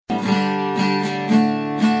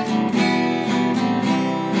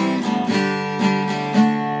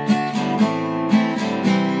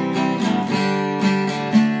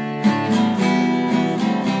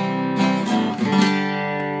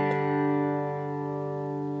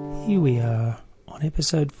Here we are on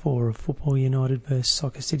episode 4 of Football United vs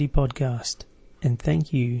Soccer City podcast, and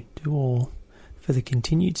thank you to all for the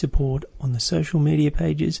continued support on the social media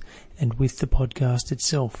pages and with the podcast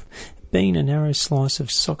itself. Being a narrow slice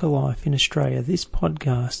of soccer life in Australia, this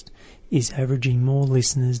podcast is averaging more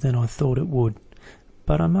listeners than I thought it would.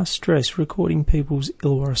 But I must stress, recording people's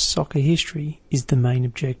Illawarra soccer history is the main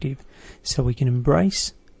objective, so we can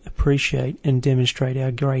embrace, appreciate and demonstrate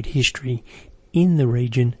our great history in the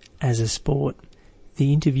region as a sport.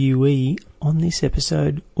 The interviewee on this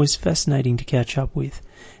episode was fascinating to catch up with,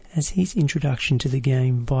 as his introduction to the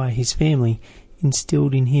game via his family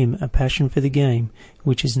instilled in him a passion for the game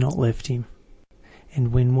which has not left him.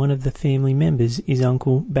 And when one of the family members is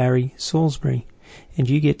Uncle Barry Salisbury, and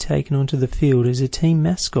you get taken onto the field as a team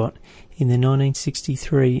mascot in the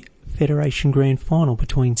 1963 Federation Grand Final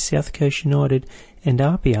between South Coast United and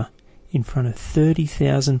Apia, in front of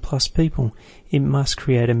 30,000 plus people, it must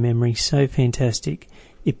create a memory so fantastic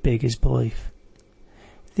it beggars belief.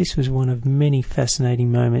 This was one of many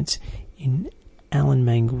fascinating moments in Alan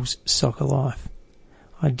Mangle's soccer life.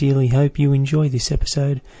 I dearly hope you enjoy this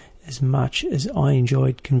episode as much as I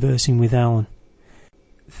enjoyed conversing with Alan.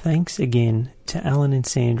 Thanks again to Alan and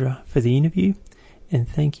Sandra for the interview, and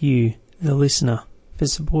thank you, the listener, for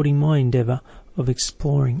supporting my endeavour of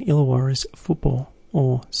exploring Illawarra's football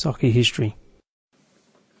or soccer history.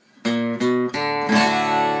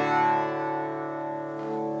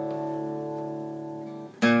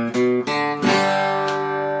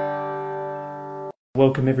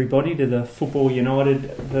 Welcome everybody to the Football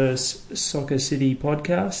United vs Soccer City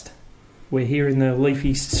podcast. We're here in the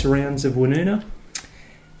leafy surrounds of Woonona,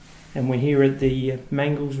 and we're here at the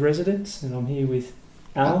Mangles residence, and I'm here with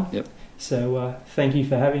Alan. Yep. So thank you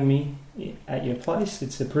for having me at your place.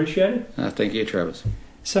 It's appreciated. Thank you, Travis.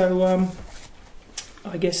 So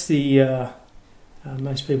I guess the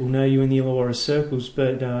most people know you in the Illawarra circles,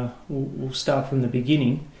 but we'll start from the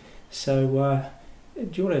beginning. So do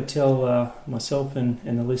you want to tell myself and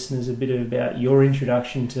the listeners a bit about your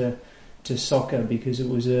introduction to soccer? Because it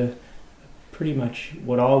was a pretty much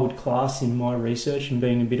what I would class in my research, and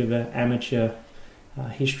being a bit of an amateur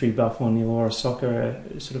history buff on Illawarra soccer,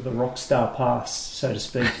 sort of a rock star pass, so to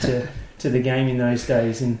speak, to the game in those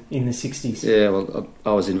days in the 60s. Yeah, well,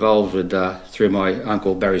 I was involved with through my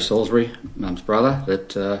uncle Barry Salisbury, Mum's brother,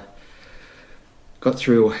 that got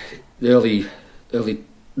through the early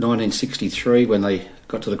 1963 when they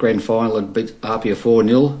got to the grand final and beat Apia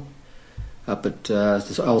 4-0 up at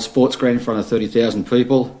this old sports ground in front of 30,000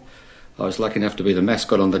 people. I was lucky enough to be the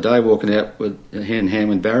mascot on the day, walking out with hand in hand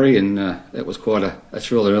with Barry, and that was quite a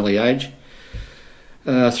thrill at an early age.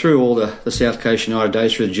 Through all the South Coast United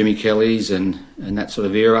days, through the Jimmy Kellys and that sort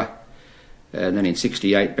of era, and then in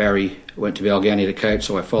 '68 Barry went to Balgownie to coach,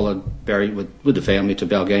 so I followed Barry with the family to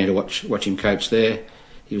Balgownie to watch him coach there.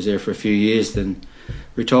 He was there for a few years, then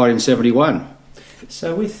retired in '71.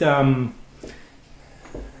 So with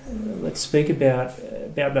let's speak about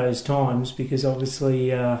those times, because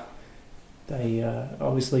obviously they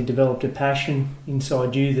obviously developed a passion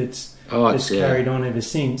inside you that's carried on ever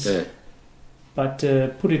since. Yeah. But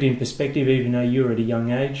to put it in perspective, even though you were at a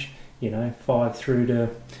young age, 5 through to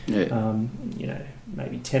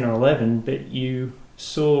maybe 10 or 11, but you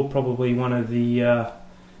saw probably one of the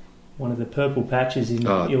purple patches in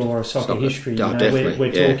Illawarra soccer history.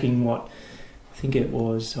 We're talking what I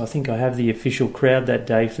think I have the official crowd that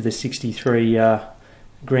day for the 63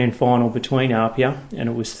 grand final between Apia, and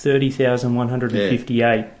it was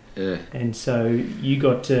 30,158. Yeah. And so you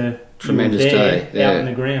got to tremendous day out in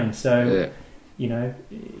the ground. So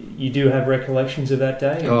you do have recollections of that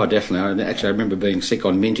day. Oh, definitely. I remember being sick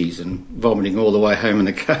on minties and vomiting all the way home in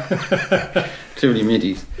the car. Too many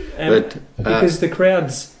minties. Because the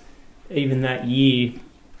crowds, even that year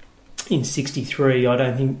in 63,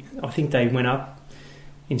 I think they went up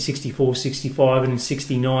in 64, 65, and in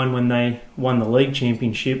 69 when they won the league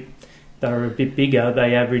championship. They were a bit bigger.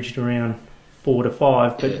 They averaged around 4 to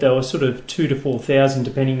 5, but they were sort of 2 to 4,000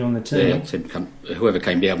 depending on the team. Yeah, whoever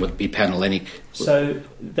came down would be Panhellenic. So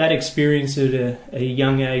that experience at a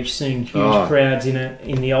young age, seeing huge crowds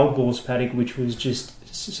in the old Balls paddock, which was just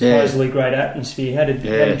supposedly great atmosphere. How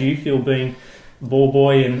did you feel being ball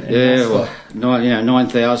boy and well,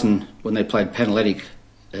 9,000 when they played Panhellenic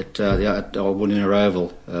at the old Woonona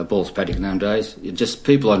Oval, Balls paddock in those days. Just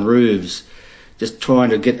people on roofs, just trying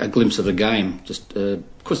to get a glimpse of the game. Just of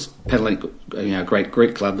course, Panhellenic, a great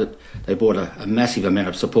Greek club, that they brought a massive amount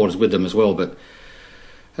of supporters with them as well. But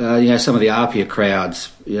some of the Apia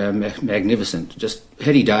crowds, magnificent, just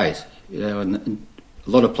heady days. And a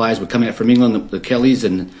lot of players were coming out from England, the Kellys,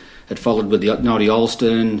 and had followed with the Noddy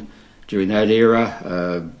Olston during that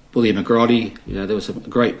era. William McGrody. There were some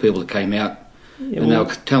great people that came out, and they were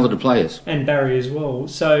talented players. And Barry as well.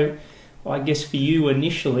 So I guess for you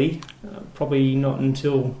initially, probably not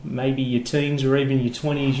until maybe your teens or even your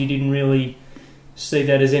 20s, you didn't really see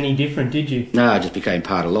that as any different, did you? No, it just became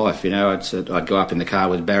part of life. I'd go up in the car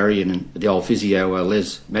with Barry and the old physio,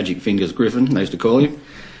 Les Magic Fingers Griffin, they used to call him.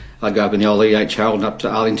 I'd go up in the old E.H. Harold up to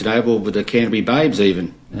Arlington Oval with the Canterbury Babes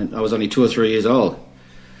even, and I was only 2 or 3 years old.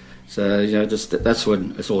 So, that's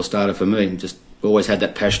when it all started for me. Just always had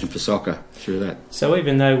that passion for soccer through that. So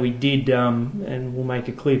even though we did, and we'll make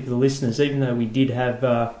it clear for the listeners, even though we did have,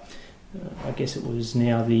 I guess it was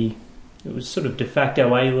sort of de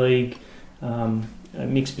facto A-League, a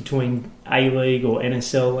mix between A-League or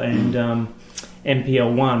NSL and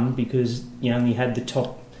NPL1, because you only had the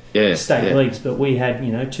top state leagues, but we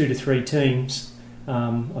had 2 to 3 teams.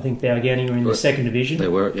 I think Balgownie were in the second division. They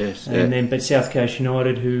were, yes. But South Coast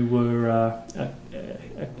United, who were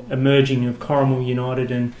emerging of Corrimal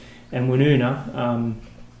United and Woonona,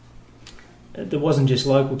 there wasn't just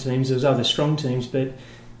local teams, there was other strong teams, but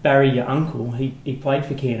Barry, your uncle, he played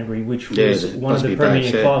for Canterbury, which was one of the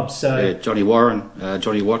premier clubs. So Johnny Warren,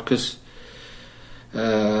 Johnny Watkiss,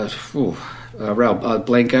 Raul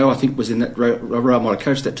Blanco, I think, was in that. Raul might have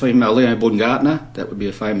coached that team. Leo Bungartner, that would be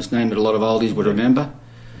a famous name that a lot of oldies would remember.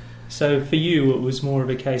 So for you, it was more of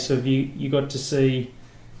a case of you got to see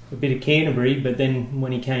a bit of Canterbury, but then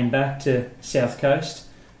when he came back to South Coast,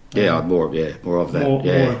 more of that. More of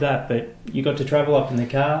that, but you got to travel up in the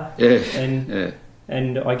car,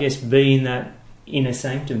 and I guess be in that inner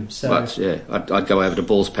sanctum. So I'd go over to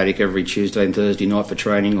Balls Paddock every Tuesday and Thursday night for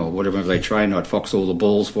training or whatever they trained. I'd fox all the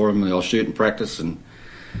balls for them, and I'll shoot and practice, and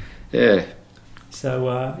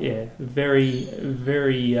So very,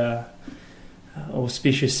 very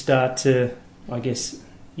auspicious start to, I guess,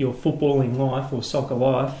 your footballing life or soccer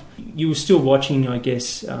life. You were still watching, I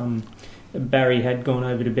guess. Barry had gone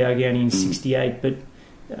over to Balgownie in '68, but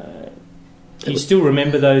do you still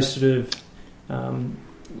remember those sort of?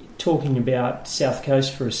 Talking about South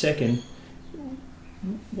Coast for a second,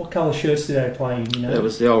 what colour shirts did they play in? It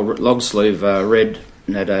was the old long sleeve red,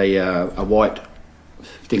 and had a white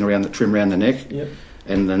thing around the trim around the neck,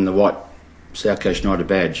 and then the white South Coast United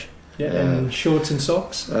badge. Yeah, and shorts and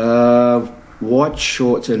socks. White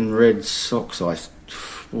shorts and red socks. I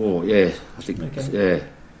think. Okay.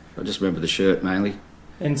 I just remember the shirt mainly.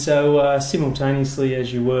 And so, simultaneously,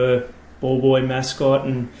 as you were ball boy mascot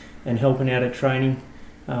and helping out at training.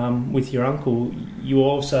 With your uncle, you were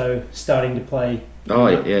also starting to play.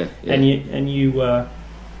 And you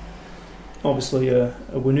obviously a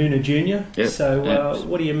Woonona junior. Yep. So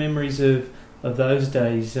what are your memories of those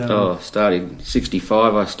days? Starting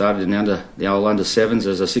 '65, I started in the old under sevens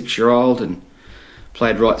as a 6-year-old and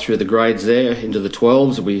played right through the grades there into the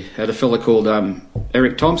 12s. We had a fella called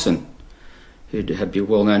Eric Thompson, who'd be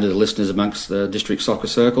well known to the listeners amongst the district soccer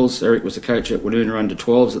circles. Eric was the coach at Woonona under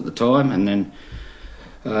 12s at the time, and then.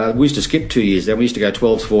 We used to skip 2 years then. We used to go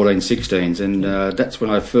 12s, 14s, 16s, and that's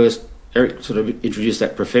when Eric sort of introduced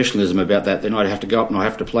that professionalism about that. Then I'd have to go up and I'd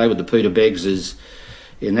have to play with the Peter Beggses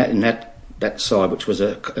in that side, which was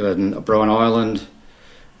Brian Ireland,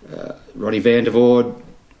 Ronnie Vandervoort.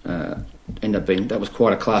 Ended up being, that was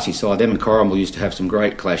quite a classy side. Them and Corrimal used to have some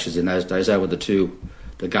great clashes in those days. They were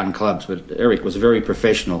the gun clubs, but Eric was very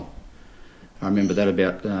professional. I remember that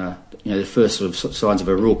about the first sort of signs of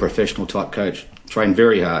a real professional type coach. Trained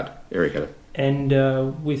very hard, Eric had it. And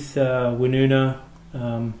with Woonona,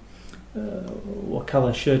 what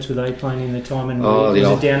colour shirts were they playing in the time? And was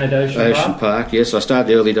it down at Ocean Park? Yes, I started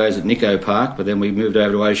the early days at Nico Park, but then we moved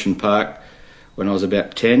over to Ocean Park when I was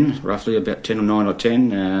about 10, roughly about 10 or 9 or 10.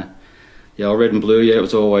 Red and blue, it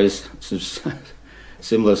was always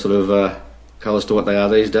similar sort of colours to what they are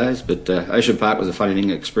these days. But Ocean Park was a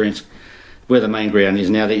funny experience. Where the main ground is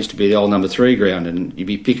now, there used to be the old number 3 ground, and you'd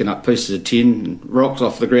be picking up pieces of tin and rocks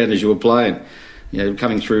off the ground as you were playing,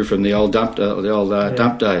 coming through from the old dump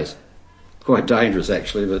days. Quite dangerous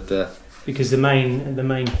actually, but because the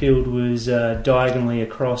main field was diagonally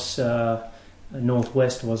across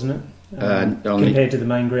northwest, wasn't it? Compared to the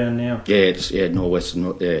main ground now. Yeah, it's northwest and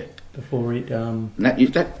north. Yeah. Before it.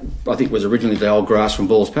 That I think was originally the old grass from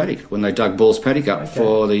Balls Paddock when they dug Balls Paddock up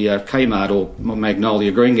for the Kmart or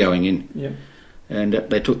Magnolia Green going in. Yep. And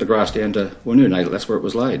they took the grass down to Woonona. That's where it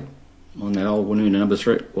was laid, on that old Woonona number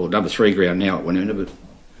 3 ground now at Woonona, but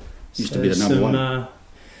used to be the number 1.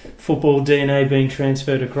 Football DNA being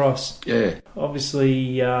transferred across. Yeah.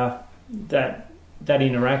 Obviously, that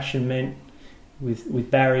interaction meant with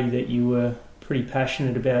Barry that you were pretty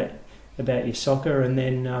passionate about your soccer, and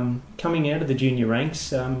then coming out of the junior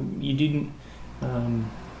ranks, you didn't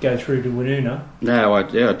go through to Woonona. No, I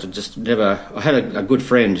just never. I had a good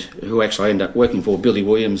friend who actually ended up working for Billy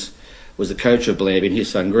Williams, was the coach of Bellambi, and his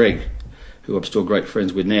son Greg, who I'm still great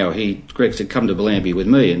friends with now. Greg said, "Come to Bellambi with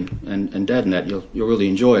me and Dad and that. You'll really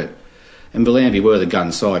enjoy it." And Bellambi were the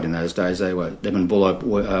gun side in those days. They were them and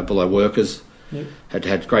Bullo workers. Yep.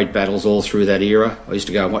 Had great battles all through that era. I used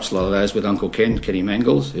to go and watch a lot of those with Uncle Kenny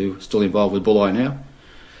Mangles, who's still involved with Bullo now.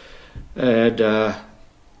 And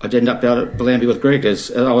I'd end up out at Bellambi with Greg.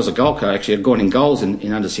 I was a goal coach. Actually, I'd gone in goals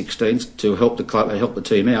in under 16s to help the club, help the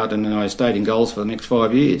team out, and then I stayed in goals for the next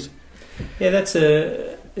 5 years. Yeah,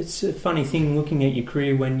 it's a funny thing looking at your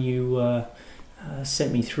career when you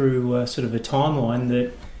sent me through sort of a timeline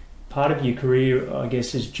that part of your career, I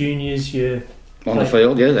guess, as juniors, you on the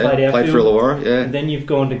field, played for Illawarra, yeah. And then you've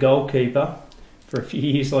gone to goalkeeper for a few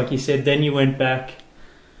years, like you said. Then you went back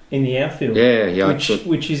in the outfield,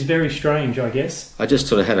 which is very strange, I guess. I just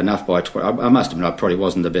sort of had enough by 20. I must admit, I probably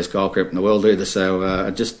wasn't the best goalkeeper in the world either. So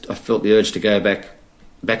I felt the urge to go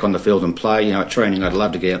back on the field and play. You know, at training, I'd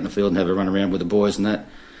love to get out in the field and have a run around with the boys and that.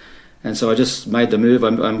 And so I just made the move.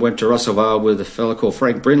 I went to Russell Vale with a fella called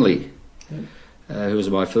Frank Brindley. Yep. Who was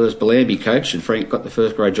my first Bellambi coach, and Frank got the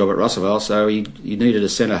first grade job at Russellville, so he needed a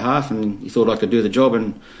centre half, and he thought I could do the job,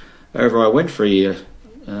 and over I went for a year.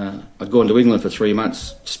 I'd gone to England for 3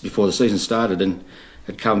 months just before the season started, and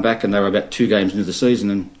had come back, and they were about 2 games into the season,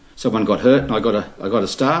 and someone got hurt, and I got a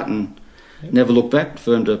start, and never looked back.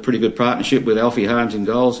 Formed a pretty good partnership with Alfie Harms in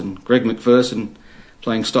goals, and Greg McPherson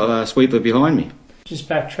playing sweeper behind me. Just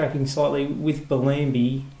backtracking slightly with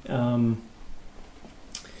Bellambi.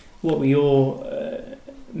 What were your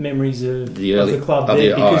memories of the club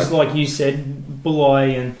there? Because, like you said,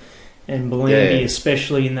 Bulli and Bellambi,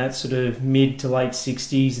 especially in that sort of mid to late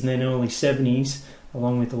 60s and then early 70s,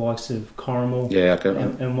 along with the likes of Corrimal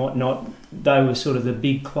and whatnot, they were sort of the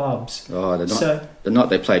big clubs. Oh, the night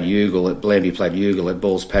they played Youghal, Bellambi played Youghal at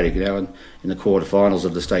Balls Paddock, you know, in the quarterfinals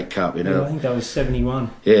of the State Cup, you know. Yeah, I think that was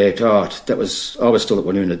 71. Yeah, that was. I was still at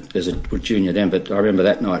Woonona as a junior then, but I remember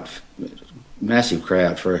that night. Massive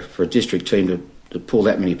crowd for a district team to pull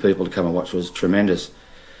that many people to come and watch was tremendous.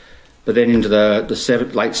 But then into the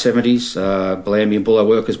late 70s, Bellambi and Bullo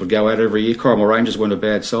workers would go out every year. Corrimal Rangers weren't a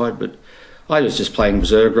bad side, but I was just playing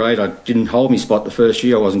reserve grade. I didn't hold my spot the first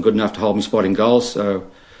year. I wasn't good enough to hold my spot in goals. So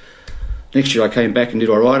next year I came back and did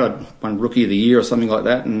all right. I won Rookie of the Year or something like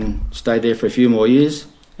that, and stayed there for a few more years.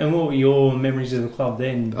 And what were your memories of the club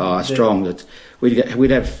then? Oh, strong.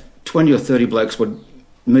 We'd have 20 or 30 blokes would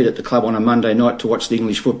meet at the club on a Monday night to watch the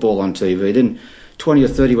English football on TV. Then 20 or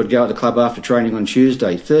 30 would go at the club after training on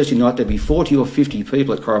Tuesday. Thursday night there'd be 40 or 50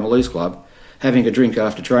 people at Corrimal East Club having a drink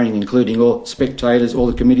after training, including all spectators, all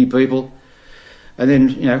the committee people. And then,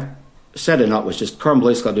 you know, Saturday night was just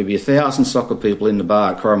Corrimal East Club. There'd be 1,000 soccer people in the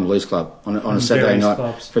bar at Corrimal East Club on a Saturday night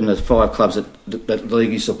clubs. From the 5 clubs that the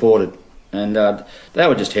league supported. And they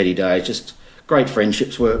were just heady days. Just great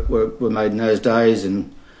friendships were made in those days.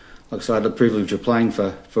 And like I said, I had the privilege of playing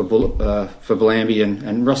for Bellambi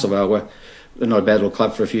and Russellvale were not a bad little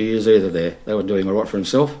club for a few years either there. They were doing all right for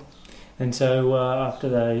themselves. And so after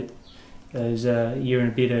those year and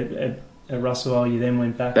a bit at Russellvale, you then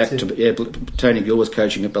went back to... Tony Gill was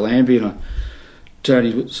coaching at Bellambi, and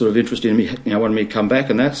Tony was sort of interested in me, you know, wanted me to come back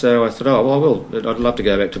and that, so I thought, oh, well, I will. I'd love to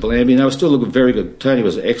go back to Bellambi. And they were still very good. Tony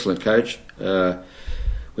was an excellent coach.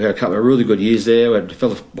 We had a couple of really good years there. We had a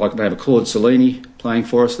fellow by the name of Claude Cellini playing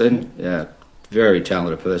for us then. Very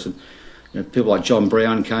talented person. You know, people like John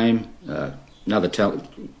Brown came, another talent,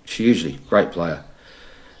 hugely great player.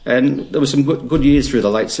 And there were some good years through the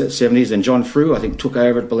late 70s. And John Frew, I think, took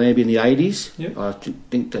over at Bellambi in the 80s. Yep. I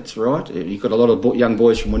think that's right. He got a lot of young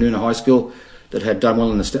boys from Woonona High School that had done well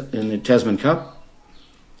in the Tasman Cup.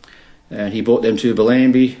 And he brought them to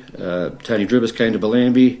Bellambi. Tony Dribus came to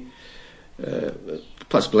Bellambi.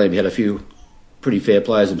 Plus Bellambi had a few pretty fair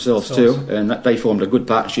players themselves too, and they formed a good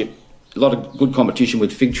partnership. A lot of good competition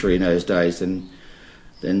with Fig Tree in those days, and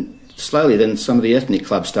then slowly some of the ethnic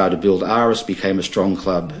clubs started to build. Aris became a strong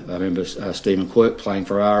club. I remember Stephen Quirk playing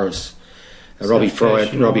for Aris, Robbie Fry,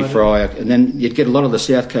 and then you'd get a lot of the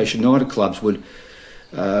South Coast United clubs would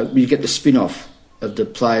you get the spin-off of the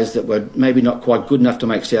players that were maybe not quite good enough to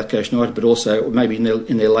make South Coast United, but also maybe in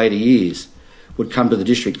their later years would come to the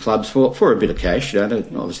district clubs for a bit of cash, you know,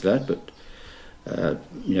 obviously that, but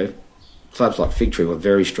you know, clubs like Fig Tree were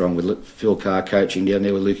very strong with Phil Carr coaching down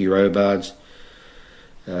there with Lukey Robards.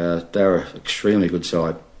 They were an extremely good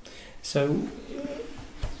side. So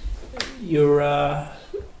we'll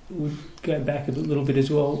go back a little bit as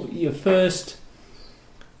well. Your first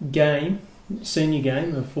game senior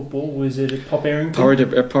game of football? Was it at Pop Errington?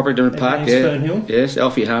 Popperington Park, yeah. Fernhill? Yes,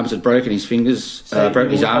 Alfie Harms had broken his fingers, So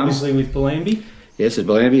broken his arm. obviously with Bellambi. Yes, at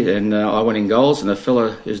Bellambi, and I went in goals, and the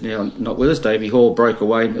fella who's now not with us, Davey Hall, broke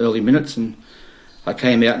away in early minutes, and I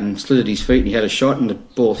came out and slid at his feet, and he had a shot, and the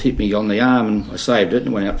ball hit me on the arm, and I saved it,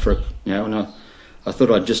 and went out for and I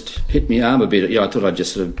thought I'd just hit my arm a bit. I thought I'd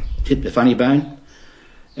just sort of hit the funny bone,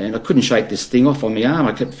 and I couldn't shake this thing off on my arm.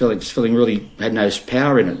 I kept feeling really had no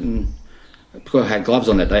power in it, and because I had gloves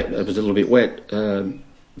on that day, it was a little bit wet.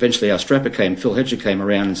 Eventually, our strapper Phil Hedger came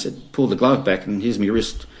around and said, "Pull the glove back," and here's my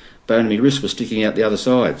wrist. Bone of my wrist was sticking out the other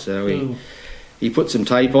side, so he put some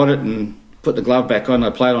tape on it and put the glove back on.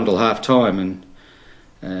 I played on till half time,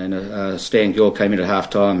 and Stan Gore came in at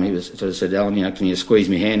half time. He sort of said, "Alan, can you squeeze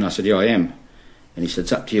my hand?" And I said, "Yeah, I am." And he said,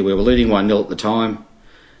 "It's up to you. We were leading 1-0 at the time."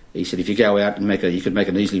 He said, "If you go out and you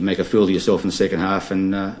could easily make a fool of yourself in the second half."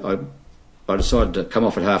 And I decided to come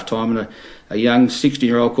off at half time, and a young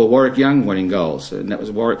 16-year-old called Warwick Young went in goals, and that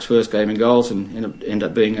was Warwick's first game in goals, and ended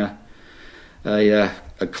up being a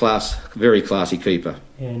very classy keeper.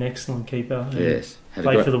 Yeah, an excellent keeper. Yes.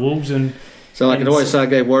 Played for the Wolves. So I can always say I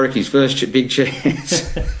gave Warwick his first big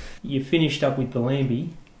chance. You finished up with Bellambi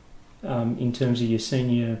in terms of your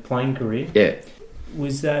senior playing career. Yeah.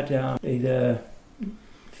 Was that either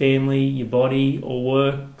family, your body, or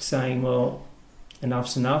work saying, well,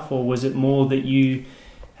 enough's enough, or was it more that you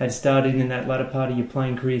had started in that latter part of your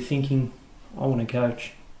playing career thinking, I want to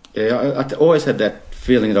coach? Yeah, I always had that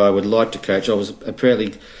feeling that I would like to coach. I was a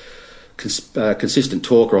fairly consistent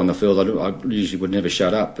talker on the field. I usually would never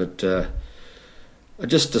shut up, but I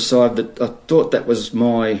just decided that I thought that was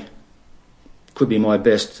could be my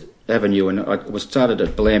best avenue, and I was started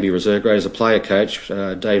at Bellambi Reserve Grade as a player coach.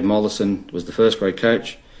 Dave Mollison was the first grade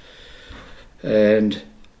coach, and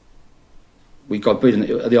we got beaten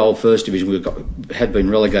in the old first division. We had been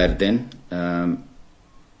relegated then.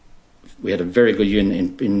 We had a very good year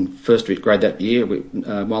in first grade that year.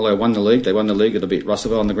 Milo won the league. They won the league. It'll beat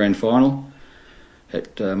Russellville in the grand final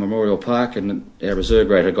at Memorial Park, and our reserve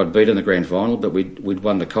grade had got beat in the grand final, but we'd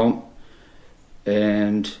won the comp.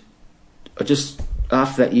 And I just,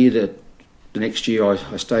 after that year, the next year,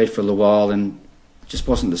 I stayed for a little while, and it just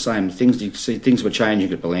wasn't the same. Things were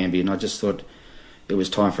changing at Bellambi, and I just thought it was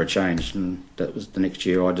time for a change. And that was the next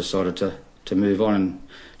year I decided to move on. And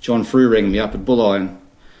John Frew rang me up at Bulli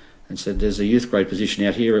and said, "There's a youth grade position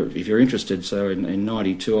out here if you're interested." So in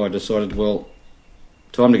 92 I decided, well,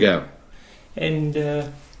 time to go. And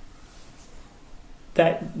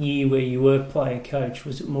that year where you were player coach,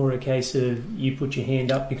 was it more a case of you put your hand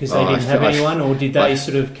up because they didn't have anyone, or did they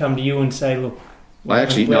sort of come to you and say, look, I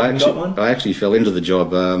actually fell into the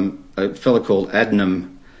job. A fella called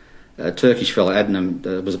Adnam, a Turkish fella, Adnam,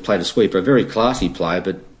 played a sweeper, a very classy player,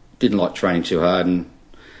 but didn't like training too hard, and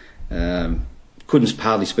couldn't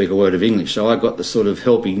hardly speak a word of English, so I got the sort of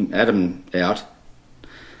helping Adam out,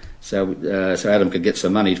 so Adam could get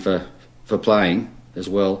some money for playing as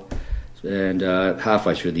well. And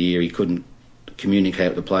halfway through the year, he couldn't communicate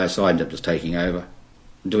with the players, so I ended up just taking over,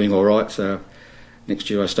 doing all right. So next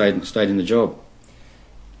year, I stayed in the job.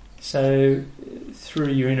 So through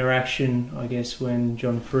your interaction, I guess when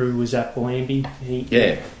John Frew was at Bellambi,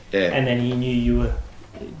 yeah, and then he knew you were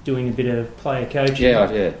doing a bit of player coaching.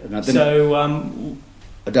 Yeah. So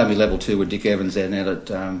I'd done my level 2 with Dick Evans then out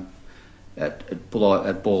at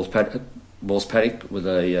Balls Paddock with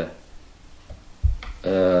a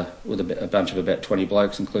bunch of about 20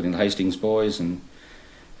 blokes, including the Hastings boys and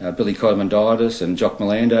Billy Coleman-Dietis and Jock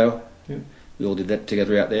Milando. Yeah. We all did that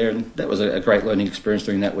together out there, and that was a great learning experience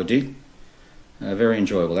doing that with Dick. Very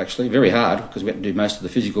enjoyable, actually. Very hard because we had to do most of the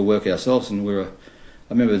physical work ourselves, and I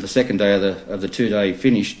remember the second day of the 2-day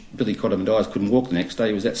finish, Billy Coleman-Dietis couldn't walk the next day.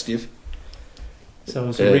 He was that stiff. So it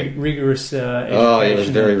was a rigorous education. Oh, it was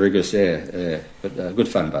very rigorous, yeah. But good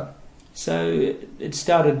fun, but. So it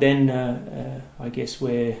started then, I guess,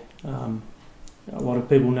 where a lot of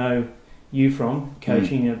people know you from,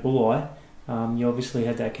 coaching at Bulli. You obviously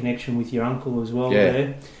had that connection with your uncle as well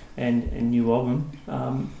there, and knew of him.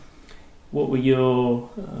 What were your,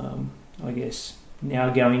 I guess, now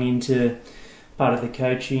going into part of the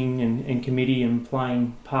coaching and committee and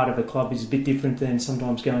playing part of a club is a bit different than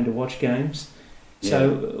sometimes going to watch games.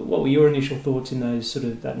 So what were your initial thoughts in those sort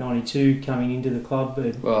of that 92 coming into the club?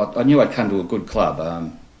 Well, I knew I'd come to a good club.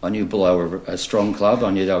 I knew Bulli were a strong club.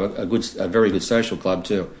 I knew they were a very good social club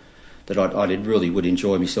too, that I really would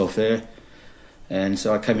enjoy myself there. And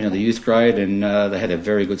so I came into the youth grade, and they had a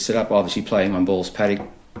very good setup. Obviously playing on Balls Paddock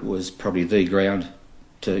was probably the ground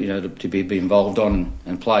to be involved on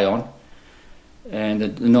and play on. And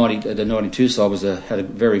the 92 side had a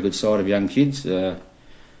very good side of young kids.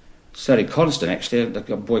 Sadie Coniston, actually,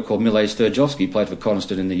 a boy called Milej Sturjovski played for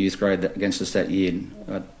Coniston in the youth grade against us that year.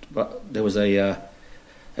 But there was a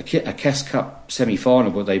Cass Cup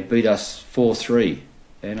semi-final where they beat us 4-3,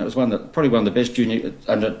 and it was probably one of the best junior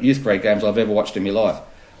under youth grade games I've ever watched in my life.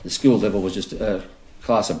 The skill level was just a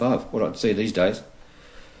class above what I'd see these days.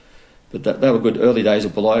 But they were good early days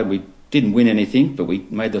at Bulli. We didn't win anything, but we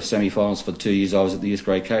made the semi-finals for the 2 years I was at the youth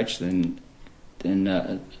grade coach. Then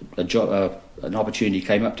an opportunity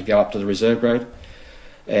came up to go up to the reserve grade,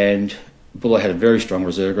 and Bulli had a very strong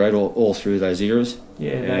reserve grade all through those eras.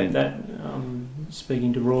 Yeah,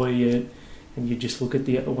 speaking to Roy, and you just look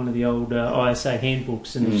at one of the old ISA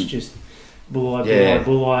handbooks, and it's just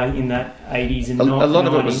Bulli in that 80s and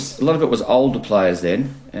 90s. A lot of it was older players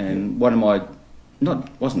then, and one of my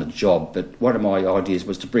wasn't a job, but one of my ideas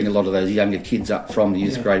was to bring a lot of those younger kids up from the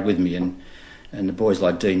youth grade with me, and the boys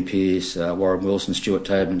like Dean Pearce, Warren Wilson, Stuart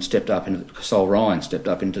Tobin stepped up into Sol Ryan stepped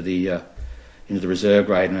up into the reserve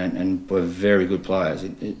grade and were very good players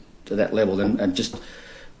to that level, and just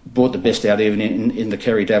brought the best out even in the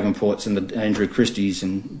Kerry Davenports and the Andrew Christies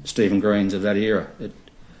and Stephen Greens of that era.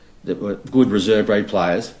 That were good reserve grade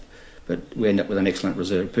players, but we ended up with an excellent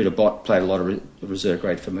reserve. Peter Bott played a lot of reserve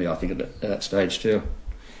grade for me, I think, at that stage too.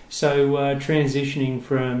 So transitioning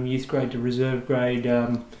from youth grade to reserve grade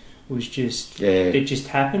was it just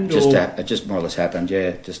happened? It just more or less happened,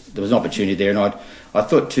 yeah. Just there was an opportunity there, and I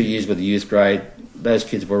thought 2 years with the youth grade, those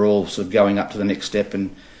kids were all sort of going up to the next step,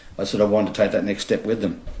 and I sort of wanted to take that next step with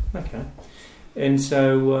them. Okay. And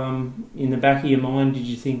so in the back of your mind, did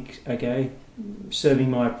you think, okay,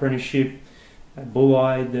 serving my apprenticeship at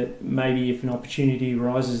Bulli, that maybe if an opportunity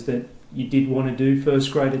arises that you did want to do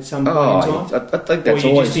first grade at some point in time? I think that's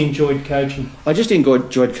always... just enjoyed coaching? I just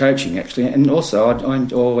enjoyed coaching, actually, and also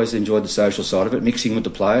I always enjoyed the social side of it. Mixing with the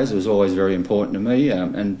players was always very important to me,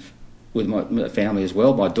 and with my family as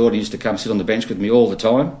well. My daughter used to come sit on the bench with me all the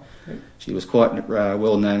time. She was quite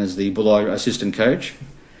well known as the Bulli assistant coach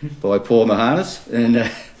by Paul Mahanas,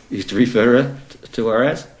 and used to refer her to her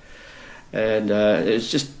as. And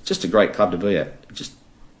it's just a great club to be at.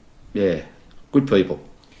 Good people.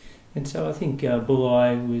 And so I think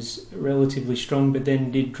Bulli was relatively strong, but then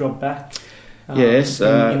did drop back. Yes.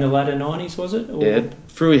 In the latter 90s, was it? Or? Yeah.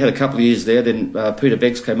 Fruey had a couple of years there. Then Peter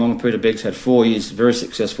Beggs came on. Peter Beggs had 4 years, very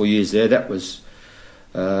successful years there. That was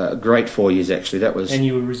a great 4 years, actually. That was. And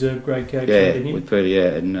you were reserve grade coach, didn't you? With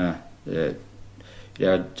Peter, and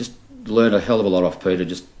just learned a hell of a lot off Peter.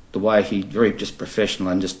 Just the way he very just professional,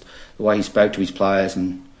 and just the way he spoke to his players,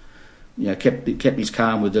 and kept his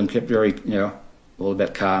calm with them. Kept very all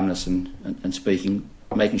about calmness and speaking,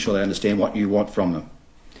 making sure they understand what you want from them.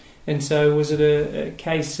 And so was it a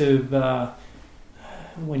case of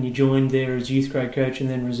when you joined there as youth grade coach and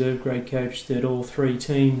then reserve grade coach that all three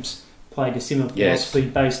teams played a similar philosophy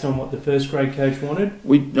based on what the first grade coach wanted?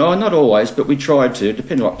 No, not always, but we tried to,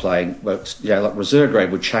 depending on what playing. But like reserve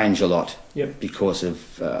grade would change a lot because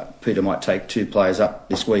of Peter might take 2 players up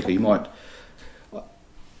this week, or he might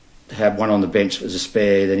have one on the bench as a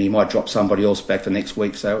spare, then he might drop somebody else back the next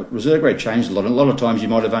week. So reserve grade changed a lot, and a lot of times you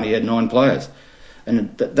might have only had 9 players.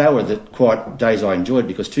 And they were the quiet days I enjoyed,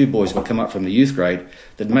 because 2 boys would come up from the youth grade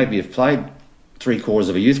that maybe have played 3/4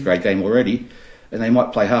 of a youth grade game already, and they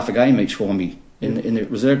might play half a game each for me in the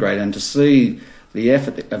reserve grade. And to see the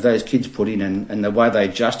effort of those kids put in, and the way they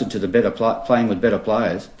adjusted to the better playing with better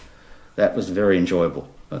players, that was very enjoyable.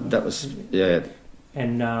 That was,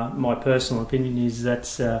 And my personal opinion is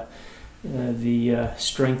that's the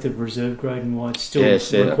strength of reserve grade, and why it's still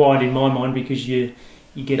required in my mind, because you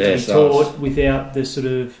get to be taught without the sort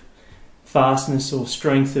of fastness or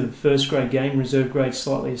strength of first grade game. Reserve grade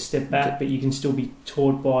slightly a step back, but you can still be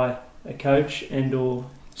taught by a coach and or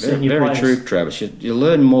senior players. Very true, Travis. You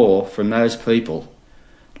learn more from those people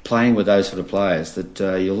playing with those sort of players that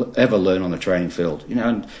you'll ever learn on the training field.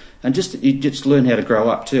 And you just learn how to grow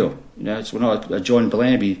up too. It's when I joined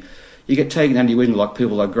Bellambi, you get taken under your wing like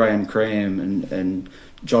people like Graham Cram and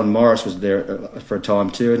John Morris was there for a time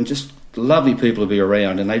too, and just lovely people to be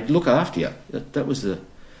around, and they look after you. That was the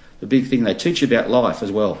big thing. They teach you about life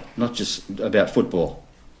as well, not just about football.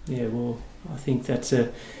 Yeah, well, I think that's a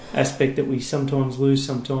aspect that we sometimes lose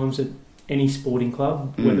at any sporting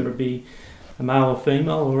club, whether it be a male or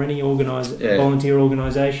female or any volunteer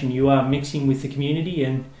organisation. You are mixing with the community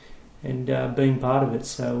and being part of it.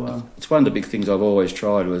 So it's one of the big things I've always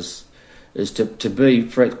tried is to be,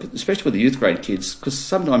 especially with the youth grade kids, because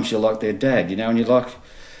sometimes you're like their dad, and you're like,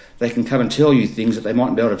 they can come and tell you things that they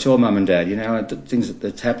mightn't be able to tell mum and dad, things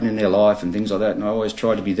that's happened in their life and things like that. And I always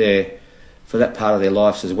try to be there for that part of their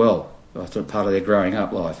lives as well. I thought part of their growing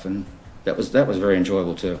up life, and that was very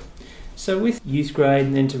enjoyable too. So with youth grade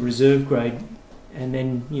and then to reserve grade, and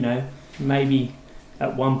then, maybe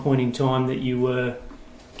at one point in time that you were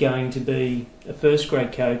going to be a first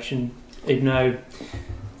grade coach, and even though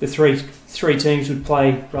the three teams would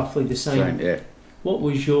play roughly the same, what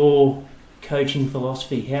was your coaching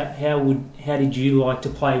philosophy? How did you like to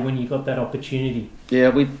play when you got that opportunity? Yeah,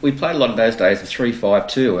 we played a lot of those days with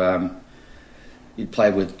 3-5-2. You'd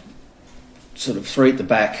play with sort of three at the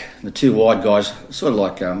back, the two wide guys, sort of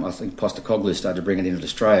like I think Postecoglou started to bring it into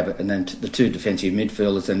Australia, and then the two defensive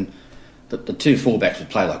midfielders, and the two fullbacks would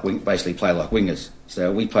play like wingers.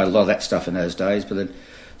 So we played a lot of that stuff in those days. But then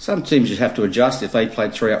some teams you'd have to adjust. If they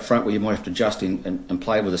played three up front, well, you might have to adjust and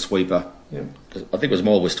play with a sweeper. Yep. I think it was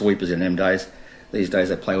more with sweepers in them days. These days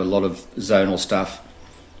they play with a lot of zonal stuff.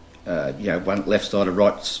 One left-sided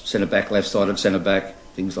right centre back, left-sided centre back,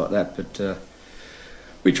 things like that. But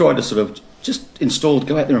we tried to sort of just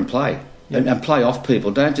go out there and play. Yep. And play off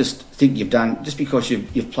people. Don't just think you've done, just because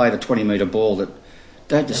you've played a 20-metre ball, that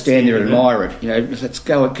don't just stand there and admire it. Let's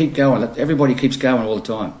go and keep going. Everybody keeps going all the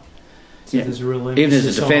time. So there's a real even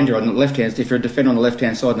as a defender on the left hand, if you're a defender on the left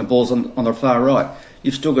hand side and the ball's on the far right,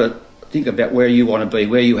 you've still got to think about where you want to be,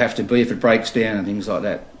 where you have to be if it breaks down and things like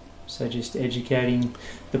that. So just educating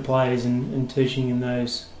the players and teaching them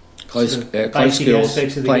those close basic skills,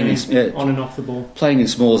 aspects of the playing game, on and off the ball. Playing in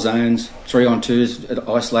small zones, 3-on-2s,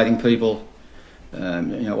 isolating people,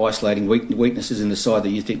 isolating weaknesses in the side that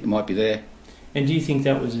you think might be there. And do you think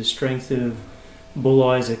that was a strength of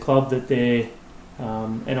Bulli as a club, that they're,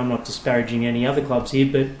 and I'm not disparaging any other clubs here,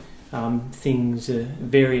 but things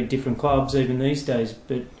vary at different clubs even these days,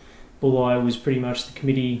 but Bulli was pretty much the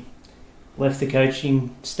committee left the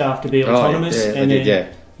coaching staff to be autonomous, here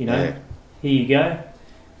you go.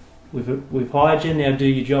 We've hired you, now do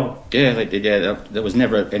your job. Yeah, they did. Yeah, there was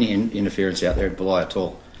never any interference out there at Bulli at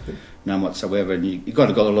all, none whatsoever. And you got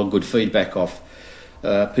a lot of good feedback off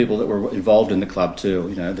people that were involved in the club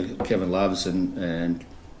too. The Kevin Loves and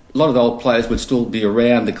a lot of the old players would still be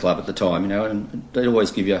around the club at the time. And they'd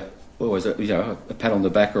always give you a pat on the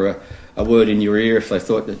back or a word in your ear if they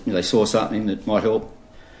thought that they saw something that might help.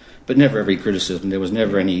 But never every criticism. There was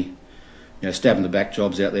never any stab in the back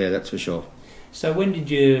jobs out there. That's for sure. So when did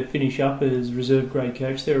you finish up as reserve grade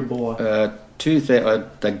coach there at Bulli?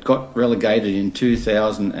 They got relegated in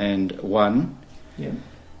 2001. Yeah.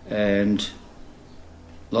 And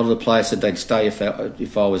a lot of the players said they'd stay if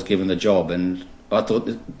I was given the job, and I thought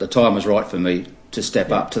that the time was right for me to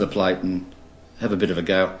step up to the plate and have a bit of a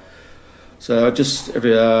go. So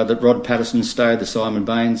the Rod Patterson stayed, the Simon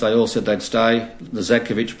Baines, they all said they'd stay. The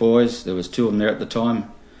Zatkovich boys, there was two of them there at the time,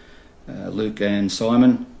 Luke and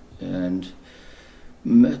Simon, and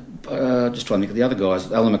just trying to think of the other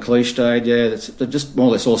guys. Alan McLeish stayed. Yeah, they just more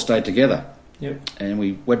or less all stayed together. Yep. And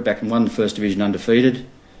we went back and won the first division undefeated.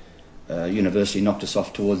 University knocked us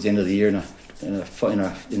off towards the end of the year in the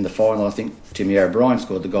final. I think Timmy O'Brien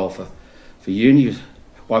scored the goal for Uni.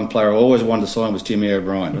 One player I always wanted to sign was Timmy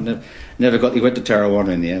O'Brien. I he went to Tarrawanna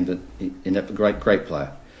in the end, but he ended up a great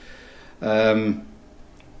player. Then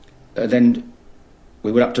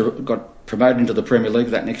we went got promoted into the Premier League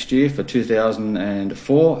that next year for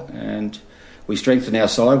 2004, and we strengthened our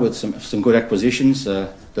side with some good acquisitions.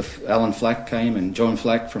 Alan Flack came, and John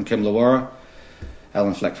Flack from Kemlawarra,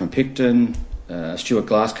 Alan Flack from Picton, Stuart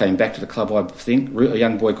Glass came back to the club, I think. A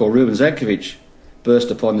young boy called Ruben Zatkovich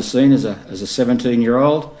burst upon the scene as a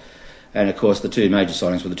 17-year-old, and of course the two major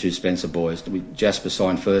signings were the two Spencer boys. Jasper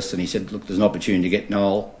signed first, and he said, look, there's an opportunity to get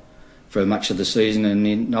Noel for much of the season, and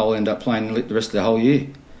then Noel ended up playing the rest of the whole year.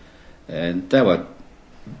 And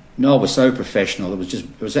Noel was so professional.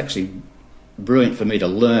 It was actually brilliant for me to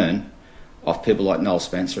learn off people like Noel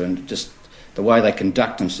Spencer, and just the way they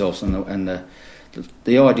conduct themselves and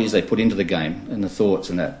the ideas they put into the game and the thoughts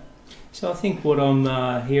and that. So I think what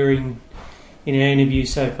I'm hearing in our interview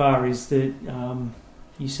so far is that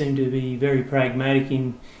you seem to be very pragmatic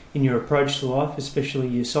in your approach to life, especially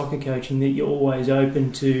your soccer coaching, that you're always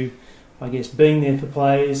open to, I guess, being there for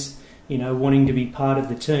players, wanting to be part of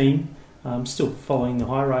the team, still following the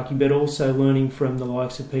hierarchy, but also learning from the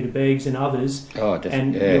likes of Peter Beggs and others. Oh, definitely.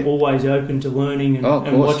 And yeah. You're always open to learning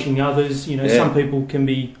and watching others. Some people can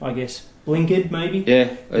be, I guess, blinkered maybe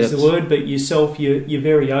is the word, but yourself, you're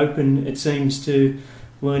very open, it seems, to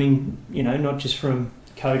learning, not just from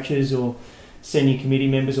coaches or senior committee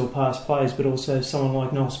members or past players, but also someone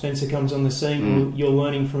like Noel Spencer comes on the scene. You're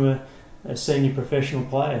learning from a senior professional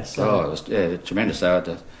player. So. It was tremendous.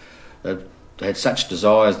 They had such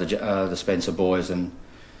desires, the Spencer boys, and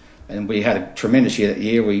we had a tremendous year that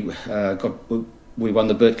year. We won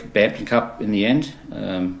the Bert Bampton Cup in the end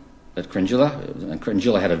at Crangilla, and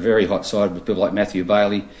Crangilla had a very hot side with people like Matthew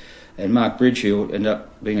Bailey And Mark Bridge, who ended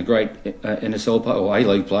up being a great NSL player, or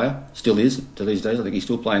A-League player, still is to these days. I think he's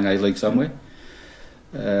still playing A-League somewhere.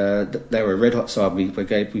 They were a red-hot side. We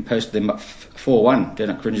posted them up 4-1 down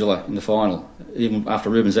at Cringula in the final, even after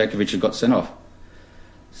Ruben Zakovic had got sent off.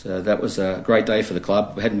 So that was a great day for the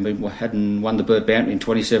club. We hadn't won the Burt Bounty in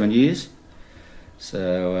 27 years.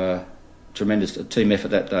 So tremendous team effort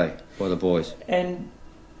that day by the boys. And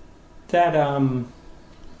that...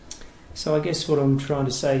 So I guess what I'm trying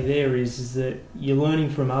to say there is that you're learning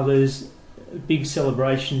from others, big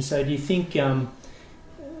celebration. So do you think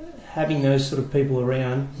having those sort of people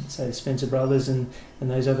around, say the Spencer brothers and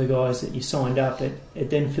those other guys that you signed up, it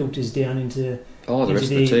then filters down into the rest of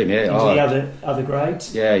the team, yeah, the other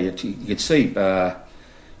grades? Yeah, you could see,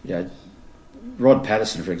 Rod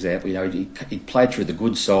Patterson, for example. He played through the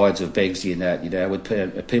good sides of Begsy and that.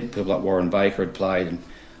 With people like Warren Baker had played, and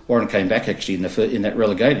Warren came back actually in that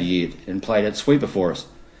relegated year and played at sweeper for us.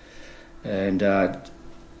 And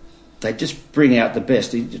they just bring out the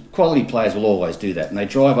best. Quality players will always do that, and they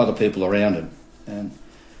drive other people around them.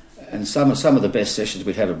 And some of the best sessions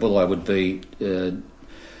we'd have at Bulli would be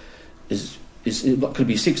it could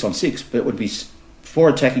be 6 on 6, but it would be 4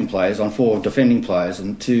 attacking players on 4 defending players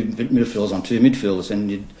and 2 midfielders on 2 midfielders.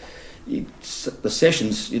 And the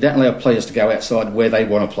sessions, you don't allow players to go outside where they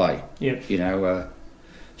want to play. Yep.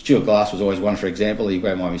 Stuart Glass was always one, for example. He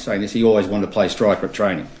won't mind me saying this. He always wanted to play striker at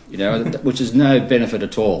training, which is no benefit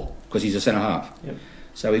at all because he's a centre half. Yep.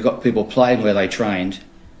 So we got people playing where they trained,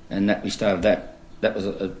 and we started that. That was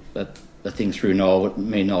a thing through Noel,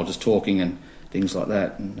 me and Noel just talking and things like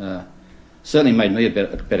that, and certainly made me a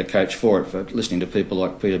better coach for it, for listening to people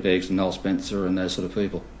like Peter Beggs and Noel Spencer and those sort of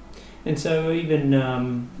people. And so even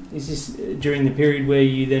is this during the period where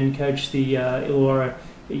you then coached the Illawarra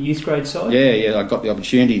youth grade side? Yeah, I got the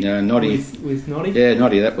opportunity. Noddy, with Noddy? Yeah,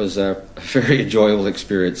 Noddy, that was a very enjoyable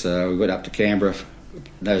experience. We went up to Canberra. In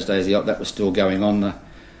those days, that was still going on,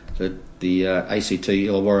 the ACT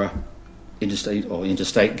Illawarra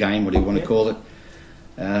interstate game, what do you want to call it.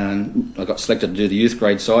 And I got selected to do the youth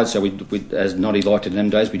grade side, so we as Noddy liked it in them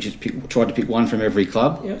days, we just tried to pick one from every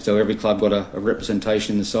club. Yep. So every club got a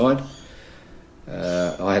representation in the side.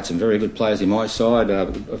 I had some very good players in my side.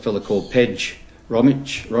 A fella called Pedge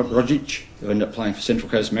Rogic, who ended up playing for Central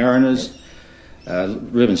Coast Mariners.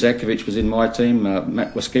 Ruben Zakovic was in my team.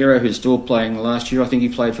 Matt Wasquero, who's still playing last year. I think he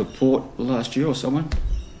played for Port last year or someone.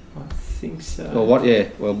 I think so. Well, what? Yeah.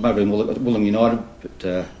 Well, maybe in Wollongong United,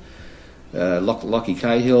 but Lockie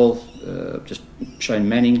Cahill, just Shane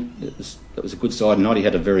Manning. That was a good side. Noddy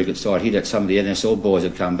had a very good side. He'd had some of the NSL boys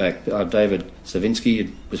had come back. David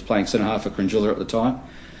Savinsky was playing centre half for Cringula at the time.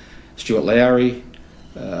 Stuart Lowry.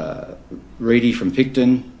 Reedy from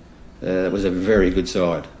Picton. It was a very good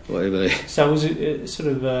side. So was it sort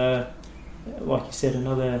of, like you said,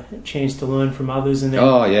 another chance to learn from others, and then,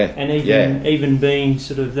 and even being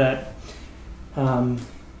sort of that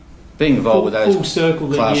being involved with those full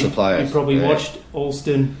circle class that of players. You probably watched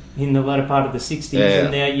Alston in the latter part of the 60s,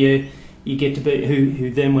 and now you get to be who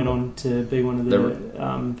then went on to be one of the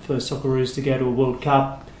first Socceroos to go to a World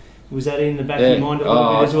Cup. Was that in the back of your mind a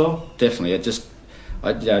little bit as well? Definitely.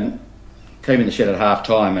 I came in the shed at half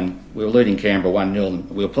time, and we were leading Canberra 1-0, and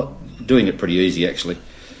we were doing it pretty easy actually.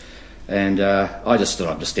 And I just stood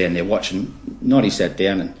up to stand there watching. Noddy sat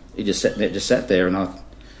down, and he just sat there, and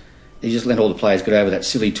he just let all the players get over that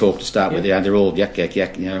silly talk to start with. They're all yak,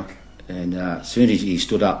 And as soon as he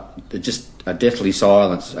stood up, just a deathly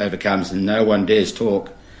silence overcomes, and no one dares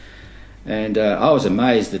talk. And I was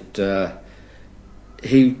amazed that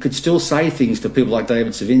he could still say things to people like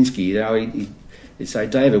David Savinsky. He'd say,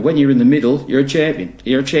 David, when you're in the middle, you're a champion.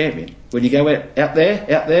 You're a champion. When you go out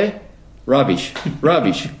there, rubbish.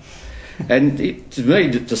 And to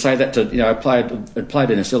me, to say that to had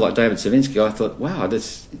played in a still like David Savinsky, I thought, wow,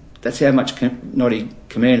 that's how much Noddy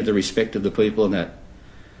commanded the respect of the people and that.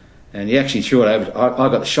 And he actually threw it over. I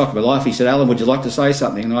got the shock of my life. He said, Alan, would you like to say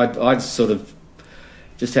something? And I sort of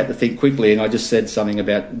just had to think quickly, and I just said something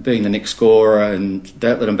about being the next scorer and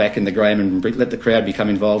don't let them back in the game and let the crowd become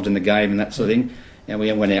involved in the game and that sort of thing. And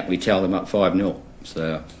we went out and we towed them up 5-0.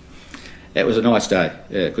 So it was a nice day.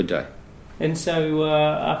 Yeah, good day. And so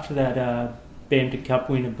after that Bamton Cup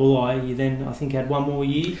win at Bulli, you then, I think, had one more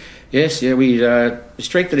year? Yes, yeah. We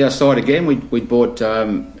strengthened our side again. We bought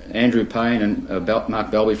Andrew Payne and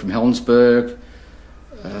Mark Belby from Helensburgh.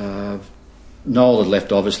 Noel had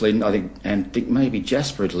left, obviously, and think maybe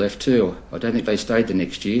Jasper had left too. I don't think they stayed the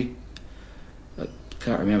next year. I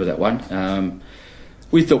can't remember that one.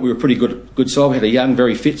 We thought we were a pretty good side. We had a young,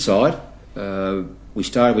 very fit side.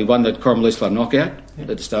 We won the Coromandel Club knockout at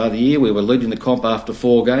the start of the year. We were leading the comp after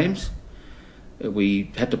 4 games.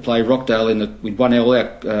 we had to play Rockdale we'd won all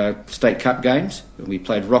our State Cup games. We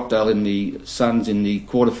played Rockdale in the Suns in the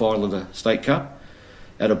quarter-final of the State Cup.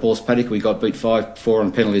 Out of Balls Paddock, we got beat 5-4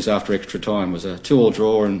 on penalties after extra time. It was a 2-2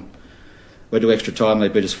 draw, and went to extra time. They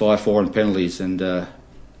beat us 5-4 on penalties, and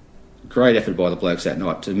great effort by the blokes that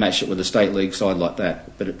night to match it with a state league side like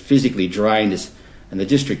that. But it physically drained us, and the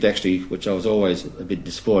district actually, which I was always a bit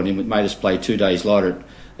disappointed in, made us play 2 days later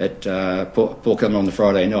at Port Kelman on the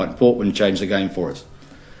Friday night, and Port wouldn't change the game for us.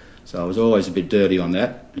 So I was always a bit dirty on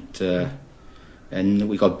that. And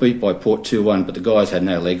we got beat by Port 2-1, but the guys had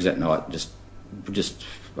no legs that night. Just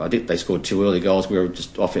I think they scored 2 early goals. We were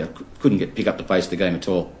just off it, couldn't pick up the pace of the game at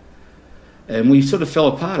all. And we sort of fell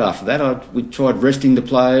apart after that. We tried resting the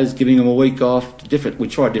players, giving them a week off. We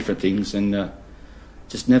tried different things, and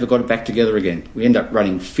just never got it back together again. We ended up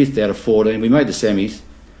running 5th out of 14. We made the semis.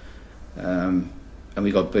 And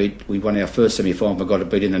we got beat. We won our first semi-final, but got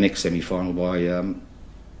beat in the next semi-final by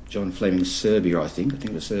John Fleming's Serbia, I think. I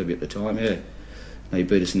think it was Serbia at the time, yeah. They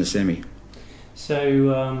beat us in the semi.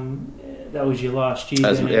 So that was your last year?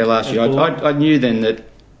 That was our last year. I knew then that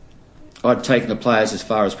I'd taken the players as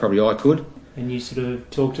far as probably I could. And you sort of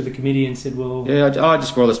talked to the committee and said, well... Yeah, I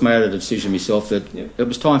just more or less made a decision myself that it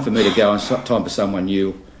was time for me to go and time for someone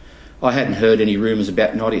new. I hadn't heard any rumours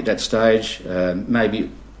about Noddy at that stage.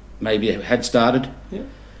 Maybe it had started. Yeah.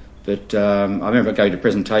 But I remember going to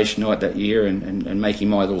presentation night that year and making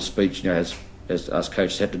my little speech, as us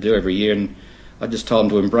coaches had to do every year, and I just told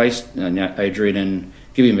him to embrace Adrian and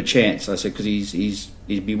give him a chance. I said, because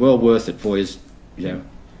he'd be well worth it for his,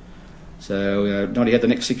 So Noddy had the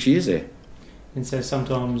next 6 years there. And so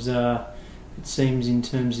sometimes it seems in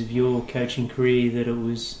terms of your coaching career that it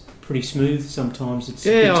was pretty smooth. Sometimes it's a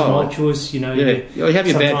bit tumultuous, Yeah, you have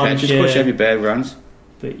your bad patches, of course you have your bad runs.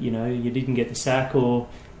 But, you didn't get the sack, or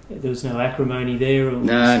there was no acrimony there?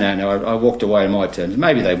 No. I walked away on my terms.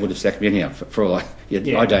 Maybe they would have sacked me anyhow, for all I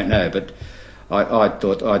don't know. But I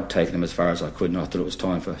thought I'd taken them as far as I could, and I thought it was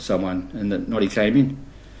time for someone, and that Noddy came in.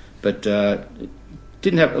 But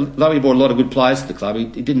didn't have. Though he brought a lot of good players to the club, he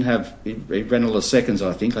didn't have. He ran all the seconds.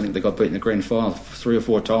 I think they got beat in the grand final 3 or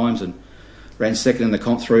 4 times, and ran second in the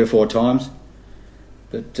comp 3 or 4 times.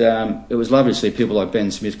 But it was lovely to see people like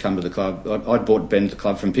Ben Smith come to the club. I'd brought Ben to the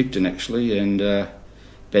club from Picton, actually, and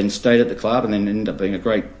Ben stayed at the club and then ended up being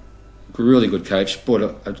a really good coach, brought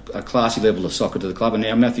a classy level of soccer to the club. And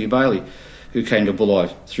now Matthew Bailey, who came to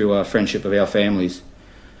Bulli through a friendship of our families.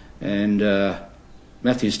 And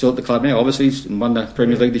Matthew's still at the club now, obviously. He's won the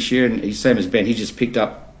Premier League this year, and he's same as Ben. He just picked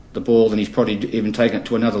up the ball, and he's probably even taken it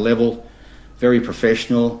to another level. Very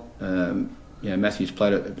professional. Matthew's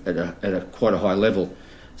played at a quite a high level,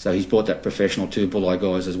 so he's brought that professional to Bulli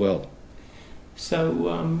guys as well. So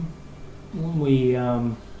when we,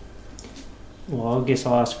 I guess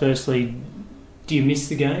I'll ask firstly, do you miss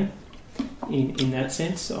the game in that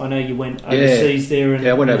sense? I know you went overseas there and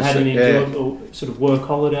had an enjoyable sort of work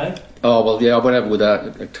holiday. Oh well, yeah, I went over with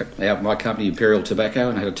my company Imperial Tobacco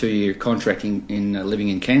and had a 2-year contract in living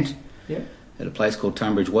in Kent. Yeah. At a place called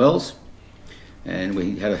Tunbridge Wells, and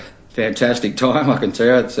we had a fantastic time, I can tell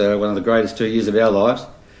you. It's one of the greatest 2 years of our lives.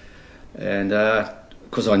 And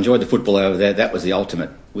because I enjoyed the football over there, that was the ultimate,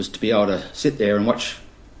 was to be able to sit there and watch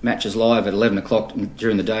matches live at 11 o'clock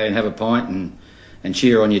during the day and have a pint and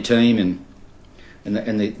cheer on your team and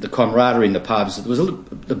the camaraderie in the pubs. There was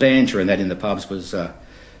the banter and that in the pubs was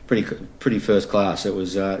pretty first class. It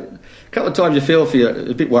was a couple of times you feel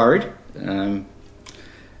a bit worried, but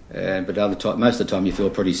most of the time you feel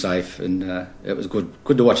pretty safe, and it was good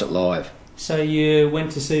to watch it live. So you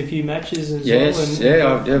went to see a few matches as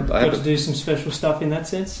well? I got to do some special stuff in that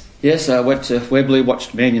sense? Yes, I went to Webley,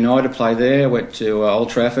 watched Man United play there, went to Old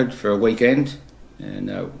Trafford for a weekend, and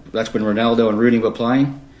that's when Ronaldo and Rooney were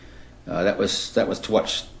playing. That was to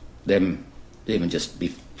watch them, even just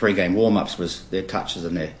be pre-game warm-ups, was their touches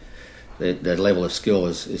and their level of skill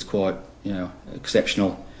is quite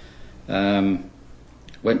exceptional.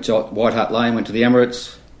 Went to White Hart Lane, went to the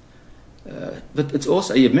Emirates. But it's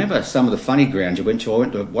also, you remember some of the funny grounds you went to. I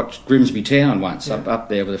went to watch Grimsby Town once, up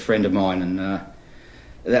there with a friend of mine, and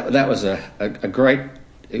that was a great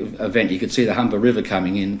event. You could see the Humber River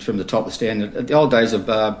coming in from the top of the stand. At the old days of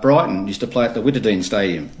Brighton used to play at the Witterdene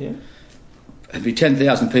Stadium. Yeah. There'd be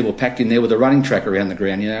 10,000 people packed in there with a running track around the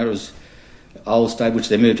ground. It was old stadium, which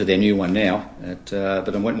they moved to their new one now. But I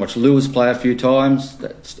went and watched Lewis play a few times,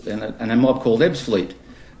 and a mob called Ebbsfleet.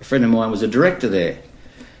 A friend of mine was a director there.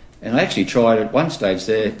 And I actually tried at one stage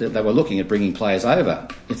there that they were looking at bringing players over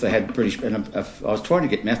if they had British. And I was trying to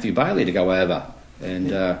get Matthew Bailey to go over,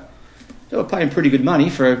 and They were paying pretty good money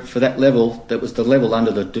for that level. That was the level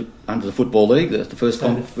under the football league, the first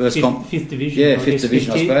fifth division. Yeah, fifth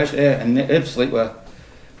division, I suppose. Yeah, and Ebbsfleet were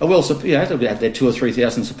well, they had their 2,000 or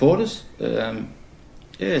 3,000 supporters.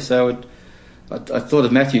 So I thought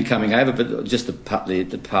of Matthew coming over, but just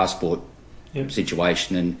the passport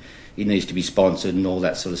situation, and he needs to be sponsored and all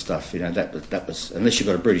that sort of stuff. That was, unless you've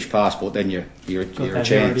got a British passport, then you're a chance.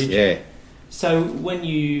 Heritage. Yeah. So when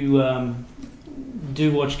you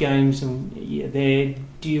do watch games and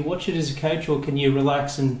do you watch it as a coach, or can you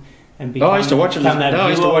relax and become? I used to watch it. I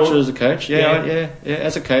used to watch it as a coach. Yeah,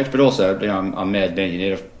 as a coach, but also I'm mad Man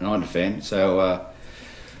United fan, so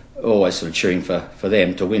always sort of cheering for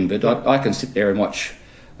them to win. But I can sit there and watch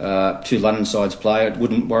two London sides play. It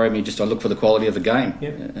wouldn't worry me. Just I look for the quality of the game,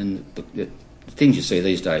 and the things you see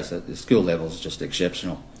these days. The skill level is just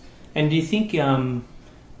exceptional. And do you think?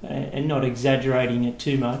 And not exaggerating it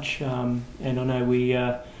too much, and I know we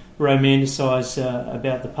romanticise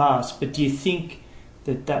about the past, but do you think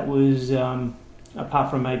that was, apart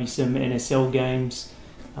from maybe some NSL games,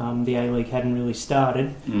 the A-League hadn't really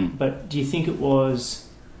started, but do you think it was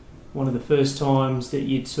one of the first times that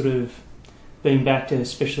you'd sort of been back to,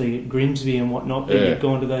 especially at Grimsby and whatnot, that you'd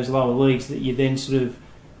gone to those lower leagues, that you then sort of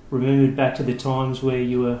remembered back to the times where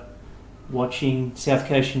you were watching South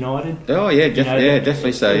Coast United? Oh yeah,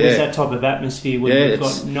 definitely so. There's that type of atmosphere where you've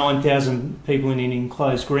got 9,000 people in an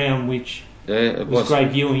enclosed ground, which was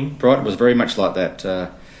great viewing. Brighton was very much like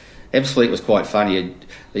that. Ebbsfleet was quite funny.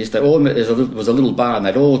 There was a little bar, and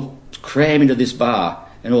they'd all cram into this bar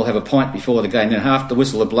and all have a pint before the game. Then half the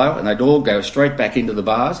whistle would blow, and they'd all go straight back into the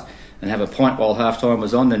bars and have a pint while half time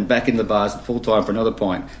was on, then back in the bars at full time for another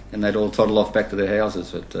pint, and they'd all toddle off back to their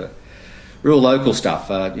houses. But real local stuff.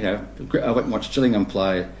 I went and watched Gillingham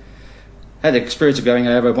play. Had the experience of going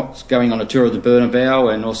on a tour of the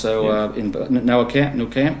Bernabeu, and also in Nou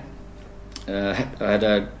Camp. I had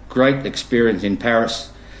a great experience in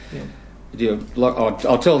Paris.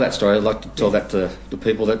 I'll tell that story. I'd like to tell that to the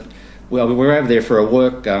people that. Well, we were over there for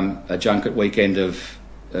a junket weekend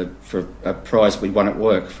for a prize we won at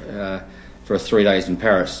work for 3 days in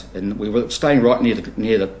Paris, and we were staying right near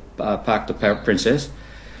the Parc de Princesse.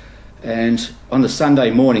 And on the Sunday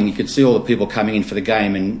morning, you could see all the people coming in for the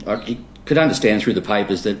game, and you could understand through the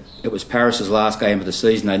papers that it was Paris's last game of the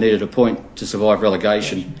season. They needed a point to survive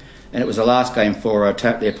relegation, and it was the last game for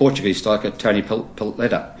their Portuguese striker, Tony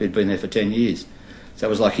Paletta, who'd been there for 10 years. So it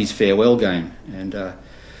was like his farewell game. And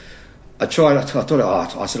I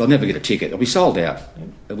said, I'll never get a ticket. It'll be sold out,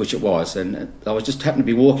 which it was. And I was just happened to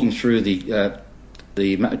be walking through the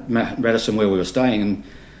Radisson where we were staying, and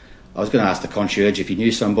I was going to ask the concierge if he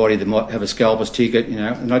knew somebody that might have a scalper's ticket,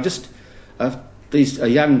 and I just, a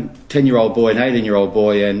young 10-year-old boy, an 18-year-old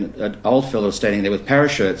boy, and an old fellow was standing there with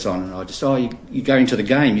parachutes on, and I just, you're going to the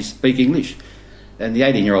game, you speak English? And the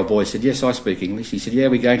 18-year-old boy said, yes, I speak English. He said, yeah,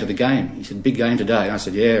 we're going to the game. He said, big game today. And I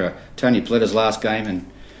said, yeah, Tony Paletta's last game, and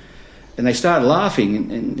they started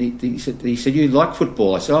laughing, and he said, you like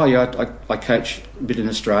football? I said, oh yeah, I coach a bit in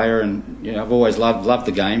Australia, and I've always loved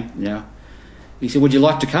the game, He said, would you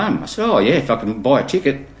like to come? I said, oh yeah, if I can buy a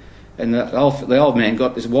ticket. And the old man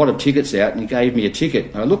got this wad of tickets out, and he gave me a ticket.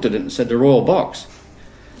 And I looked at it and said, the Royal Box.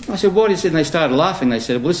 I said, what is it? And they started laughing. They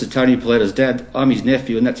said, well, this is Tony Paletta's dad. I'm his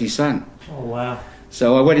nephew, and that's his son. Oh, wow.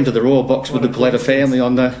 So I went into the Royal Box with the Paletta family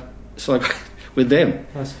with them.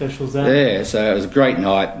 How special is that? Yeah, so it was a great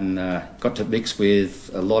night, and got to mix with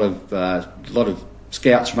a lot of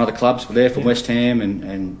scouts from other clubs were there, from West Ham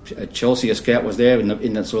and Chelsea. A scout was there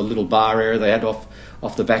in that sort of little bar area they had off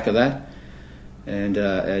the back of that, and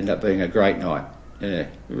it ended up being a great night. Yeah,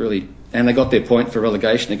 really. And they got their point for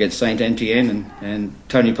relegation against Saint Etienne, and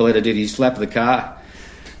Tony Paletta did his lap of the car,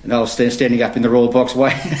 and I was standing up in the Royal Box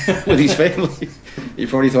way with his family. You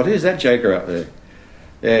probably thought, who's that joker up there?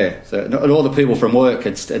 Yeah, so and all the people from work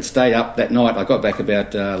had stayed up that night. I got back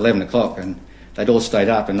about 11 o'clock, and they'd all stayed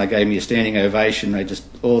up, and they gave me a standing ovation.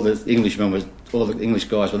 All the English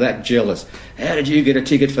guys were that jealous. How did you get a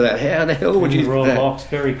ticket for that? How the hell would you? Royal Box,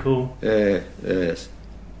 very cool. Yeah, yes.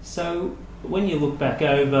 So when you look back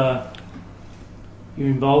over your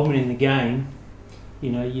involvement in the game,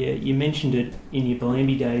 you mentioned it in your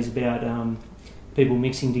Bellambi days about people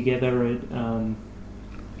mixing together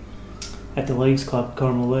at the Leagues Club,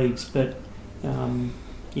 Corrimal Leagues, but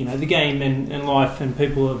the game and life and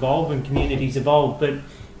people evolve and communities evolve, but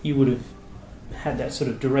you would have had that sort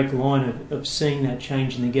of direct line of seeing that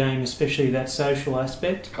change in the game, especially that social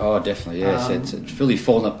aspect. Oh, definitely, yes. It's really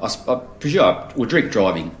fallen up. I presume drink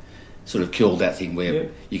driving sort of killed that thing where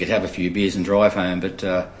you could have a few beers and drive home, but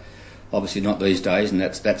obviously not these days, and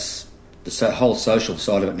that's the whole social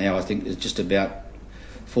side of it now, I think, is just about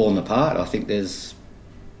fallen apart. I think there's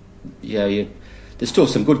still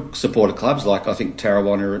some good supporter clubs, like I think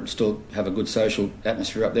Tarrawanna still have a good social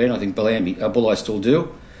atmosphere up there, and I think Bulli still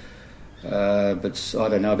do. But I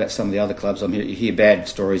don't know about some of the other clubs. You hear bad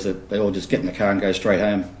stories that they all just get in the car and go straight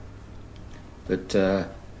home. But so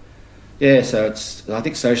I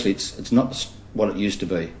think socially it's not what it used to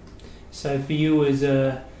be. So for you as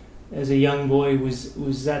a young boy,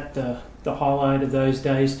 was that the highlight of those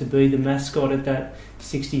days, to be the mascot at that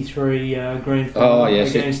 63 grand final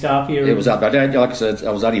against Apia? It was up. Like I said,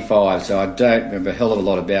 I was only 5, so I don't remember a hell of a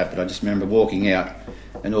lot about it, but I just remember walking out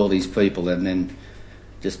and all these people, and then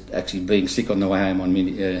just actually being sick on the way home on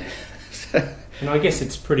me. And I guess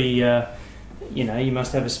it's pretty, you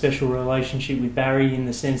must have a special relationship with Barry in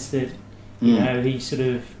the sense that, he sort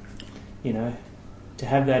of, to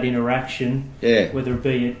have that interaction, whether it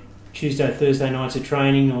be at Tuesday, Thursday nights of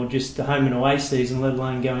training or just the home and away season, let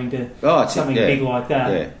alone going to something big like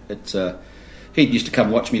that. Yeah, it's he used to come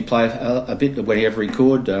watch me play a bit whenever he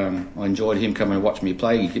could. I enjoyed him coming and watch me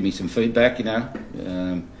play. He'd give me some feedback,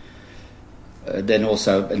 Then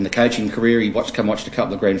also in the coaching career, he come watched a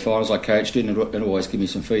couple of grand finals I coached in, and always give me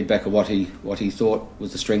some feedback of what he thought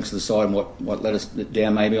was the strengths of the side and what let us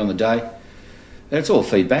down maybe on the day. And it's all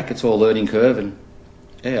feedback. It's all learning curve, and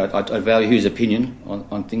I value his opinion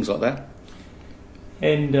on things like that.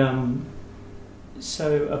 And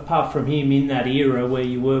so, apart from him, in that era where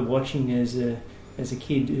you were watching as a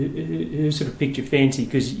kid, who sort of picked your fancy?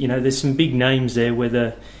 Because there's some big names there.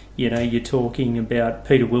 Whether you're talking about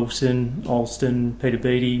Peter Wilson, Alston, Peter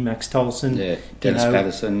Beattie, Max Tolson, Dennis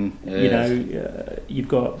Patterson. You've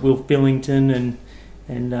got Wilf Billington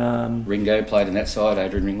and Ringo played in that side,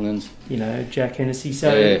 Adrian Ringlands. Jack Hennessy.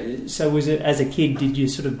 So was it, as a kid, did you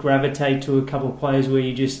sort of gravitate to a couple of players where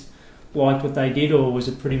you just liked what they did, or was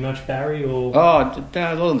it pretty much Barry? Or no,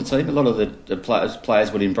 a lot of the team, a lot of the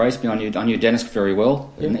players would embrace me. I knew Dennis very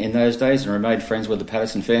well in those days, and remained friends with the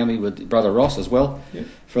Patterson family, with brother Ross as well,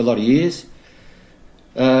 for a lot of years.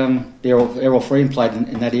 Errol Freeman played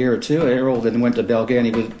in that era too. Errol then went to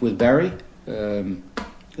Balgownie with Barry.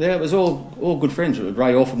 It was all good friends.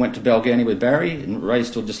 Ray Orphan went to Balgownie with Barry, and Ray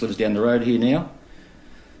still just lives down the road here now.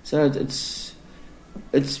 So it's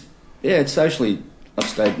socially, I've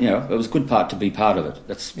stayed. It was a good part to be part of it.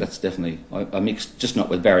 That's definitely. I mixed, just not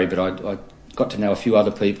with Barry, but I got to know a few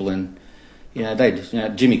other people, and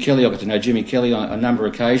Jimmy Kelly. I got to know Jimmy Kelly on a number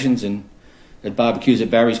of occasions, and at barbecues at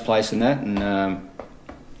Barry's place and that. And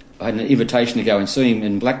I had an invitation to go and see him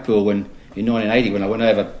in Blackpool in 1980 when I went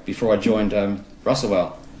over before I joined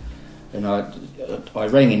Russellvale. And I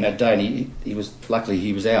rang him that day, and he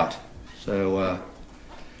was out. So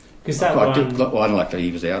unluckily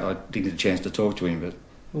he was out. I didn't get a chance to talk to him. But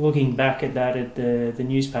looking back at that at the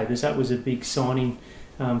newspapers, that was a big signing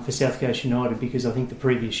for South Coast United, because I think the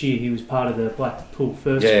previous year he was part of the Blackpool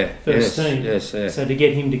first team. Yes. So to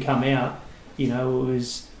get him to come out, it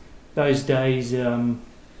was those days.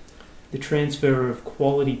 The transfer of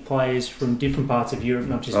quality players from different parts of Europe,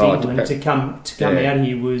 not just England, to come out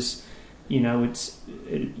here was,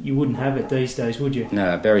 you wouldn't have it these days, would you?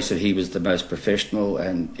 No, Barry said he was the most professional,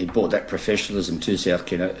 and he brought that professionalism to South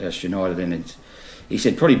Coast United. And he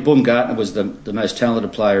said probably Baumgartner was the most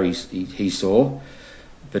talented player he saw,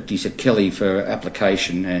 but he said Kelly for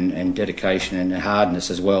application and dedication and hardness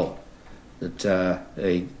as well. That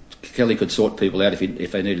Kelly could sort people out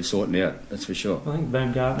if they needed sorting out, that's for sure. I think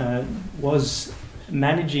Baumgartner was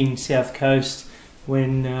managing South Coast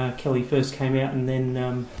when Kelly first came out, and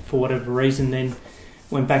then for whatever reason then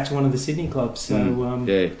went back to one of the Sydney clubs. So it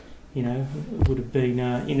would have been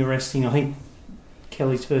interesting. I think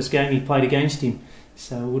Kelly's first game he played against him,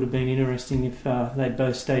 so it would have been interesting if they'd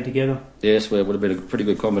both stayed together. Yes, well, it would have been a pretty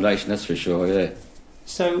good combination, that's for sure. Yeah.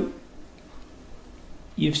 So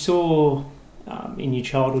you've saw in your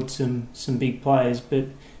childhood some big players, but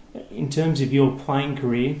in terms of your playing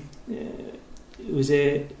career, is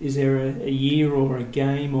there a year or a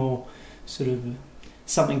game or sort of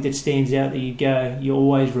something that stands out that you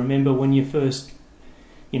always remember when you first,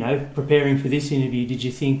 preparing for this interview? Did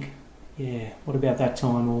you think, what about that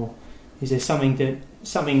time? Or is there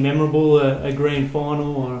something memorable, a grand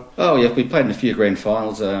final? Or? Oh yeah, we played in a few grand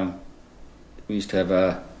finals. We used to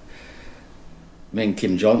have me and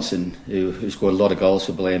Kim Johnson, who scored a lot of goals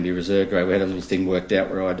for Belambia Reserve Grade. We had a little thing worked out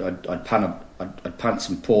where I'd punt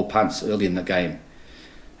some poor punts early in the game,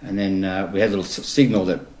 and then we had a little signal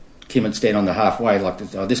that Kim would stand on the halfway, like,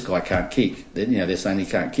 this guy can't kick. They're saying he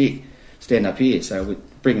can't kick. Stand up here. So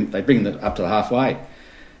they bring them up to the halfway,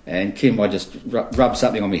 and Kim, I just rub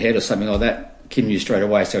something on my head or something like that. Kim knew straight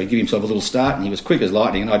away, so he'd give himself a little start, and he was quick as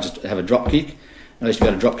lightning, and I'd just have a drop kick. And I used to be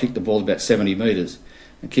able to drop kick the ball about 70 metres.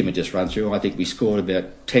 And Kim had just run through. I think we scored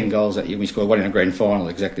about 10 goals that year. We scored one in a grand final,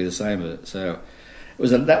 exactly the same. So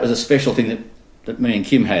that was a special thing that me and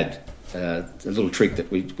Kim had, a little trick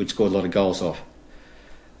that we'd scored a lot of goals off.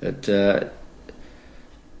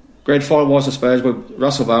 Grand final was, I suppose,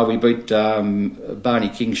 Russell Vale, we beat Barney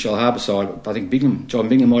King, Shell Harbour side. I think John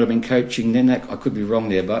Bingham might have been coaching then. I could be wrong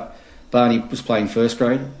there, but Barney was playing first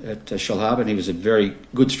grade at Shell Harbour, and he was a very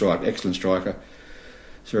good striker, excellent striker.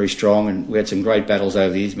 He's very strong, and we had some great battles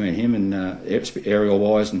over the years, me and him, and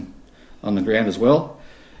aerial-wise and on the ground as well.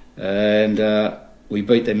 And we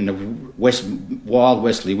beat them in a wild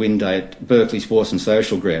westerly wind day at Berkeley Sports and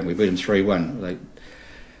Social Ground. We beat them 3-1.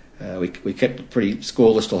 We kept it pretty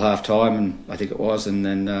scoreless till half time, and I think it was, and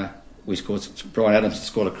then we scored. Brian Adams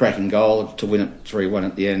scored a cracking goal to win it 3-1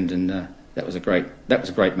 at the end, and that was a great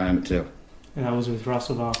moment too. And that was with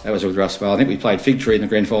Russell Vale. That was with Russell Vale. I think we played Fig Tree in the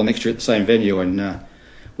grand final next year at the same venue, and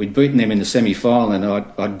we'd beaten them in the semi-final, and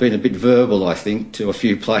I'd been a bit verbal, I think, to a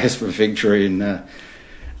few players from Fig Tree, and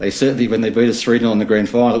they certainly, when they beat us 3-0 in the grand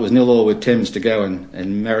final, it was 0-0 with 10s to go,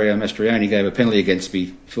 and Mario Mastriani gave a penalty against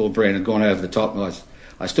me. Phil Brown had gone over the top, and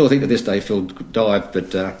I still think to this day Phil dived,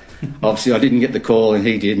 but obviously I didn't get the call and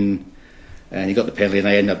he did, and he got the penalty, and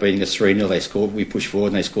they ended up beating us 3-0. They scored, we pushed forward,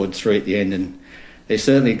 and they scored 3 at the end, and they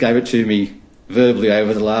certainly gave it to me verbally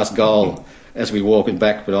over the last goal as we walking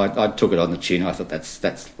back, but I took it on the chin. I thought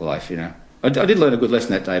that's life, you know. I did learn a good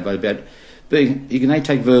lesson that day, but about being, you can only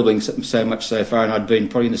take verbaling so much so far, and I'd been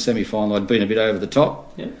probably in the semi-final, I'd been a bit over the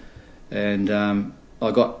top, and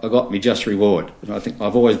I got me just reward. And I think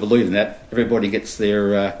I've always believed in that. Everybody gets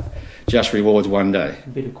their just rewards one day. A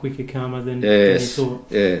bit of quicker karma than you thought.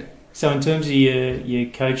 Yeah. So in terms of your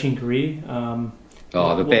coaching career,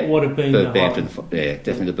 what have been Burt Bampton? Yeah,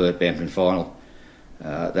 definitely the Burt Bampton final.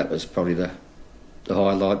 That was probably the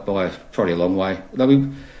highlight by probably a long way.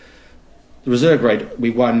 The reserve grade, we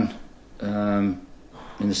won in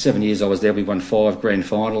the 7 years I was there. We won 5 grand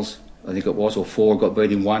finals, I think it was, or 4. Got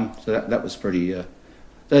beat in 1. So that was pretty.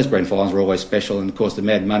 Those grand finals were always special, and of course the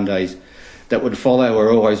Mad Mondays that would follow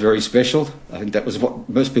were always very special. I think that was what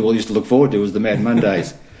most people used to look forward to, was the Mad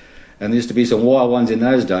Mondays, and there used to be some wild ones in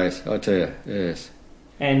those days, I tell you. Yes.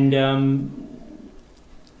 And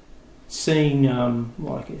seeing,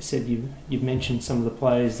 like I said, you've mentioned some of the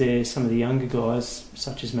players there, some of the younger guys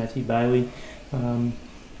such as Matthew Bailey.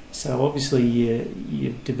 So obviously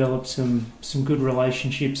you've developed some good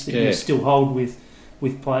relationships that you still hold with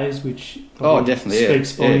players, which definitely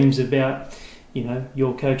speaks volumes about, you know,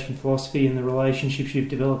 your coaching philosophy and the relationships you've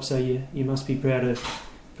developed. So you must be proud of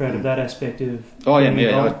that aspect of. Oh yeah.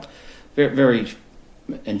 I very, very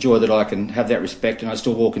enjoy that I can have that respect, and I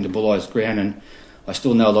still walk into Bull Eyes ground, and I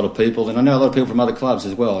still know a lot of people, and I know a lot of people from other clubs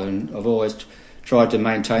as well, and I've always tried to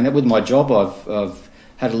maintain that with my job. I've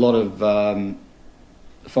had a lot of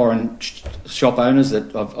foreign shop owners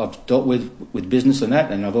that I've dealt with business and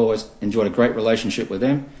that, and I've always enjoyed a great relationship with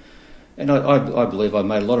them. And I believe I've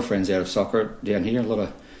made a lot of friends out of soccer down here. A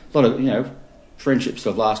lot of you know, friendships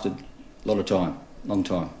have lasted a lot of time, long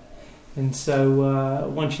time. And so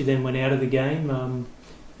once you then went out of the game,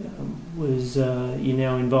 was you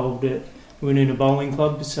now involved at Woonona Bowling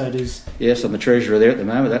Club? So does yes, I'm the treasurer there at the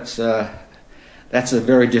moment. That's a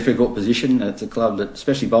very difficult position. It's a club that,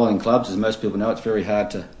 especially bowling clubs, as most people know, it's very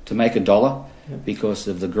hard to make a dollar because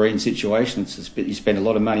of the green situation. You spend a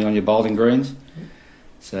lot of money on your bowling greens.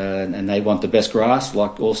 So, and they want the best grass,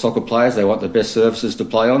 like all soccer players. They want the best surfaces to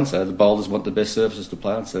play on. So the bowlers want the best surfaces to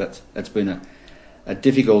play on. So that's been a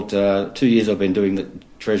difficult 2 years I've been doing the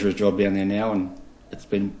treasurer's job down there now, and it's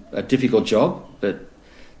been a difficult job, but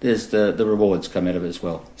there's the rewards come out of it as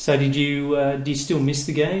well. So do you still miss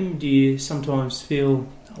the game? Do you sometimes feel,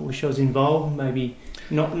 I wish I was involved, maybe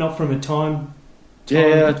not from a time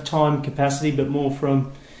capacity, but more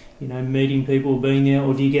from, you know, meeting people, being there,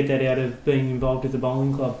 or do you get that out of being involved at the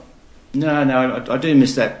bowling club? No, I do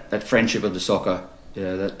miss that friendship of the soccer,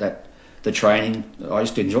 that the training. I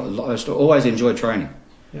used to always enjoy training.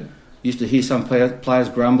 Yeah. Used to hear some players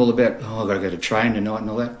grumble about, I've got to go to train tonight and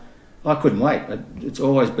all that. I couldn't wait. It's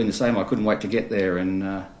always been the same. I couldn't wait to get there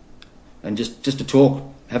and just to talk,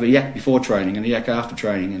 have a yak before training and a yak after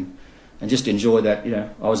training, and just enjoy that. You know,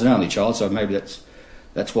 I was an only child, so maybe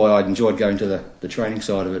that's why I enjoyed going to the training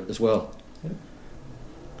side of it as well. Yeah.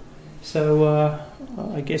 So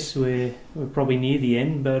I guess we're probably near the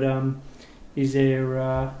end, but is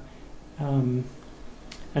there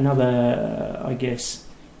another? I guess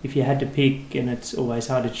if you had to pick, and it's always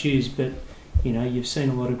hard to choose, but you know, you've seen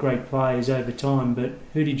a lot of great players over time, but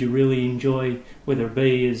who did you really enjoy, whether it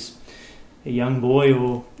be as a young boy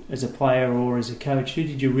or as a player or as a coach? Who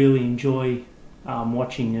did you really enjoy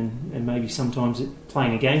watching and maybe sometimes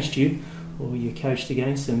playing against you, or you coached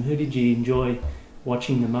against them? Who did you enjoy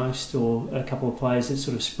watching the most, or a couple of players that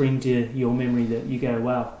sort of spring to your memory that you go,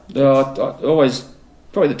 wow? I always,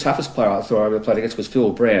 probably the toughest player I thought I ever played against was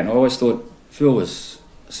Phil Brown. I always thought Phil was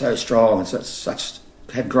so strong and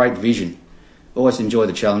had great vision. Always enjoyed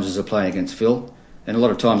the challenges of playing against Phil, and a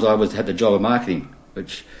lot of times I had the job of marketing,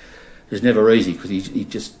 which is never easy because he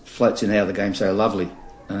just floats in and out of the game so lovely.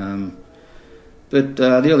 But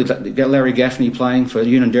Larry Gaffney playing for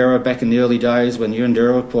Unanderra back in the early days when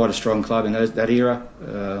Unanderra were quite a strong club in that era.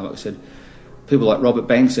 Like I said, people like Robert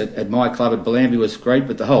Banks at my club at Bellambi was great,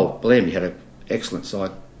 but the whole Bellambi had an excellent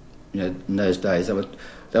side. In those days, they were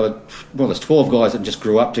more or less 12 guys that just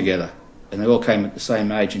grew up together, and they all came at the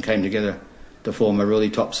same age and came together to form a really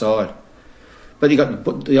top side. But you got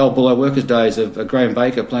the old Bullo Workers days of Graham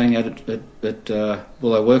Baker playing out at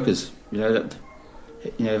Bullo Workers.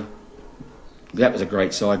 That was a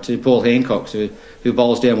great side too. Paul Hancock, who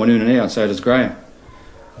bowls down Woonona now, and so does Graham.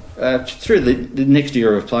 Through the next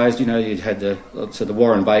era of players, you had the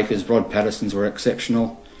Warren Bakers, Rod Pattersons were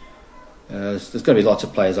exceptional. There's got to be lots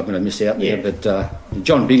of players I'm going to miss out there, but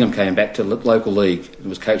John Bingham came back to local league and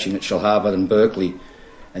was coaching at Shellharbour and Berkeley,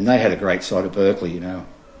 and they had a great side at Berkeley.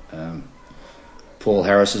 Paul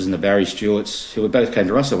Harris's and the Barry Stewarts, who both came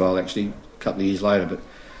to Russellville actually a couple of years later,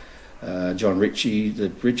 but John Ritchie, the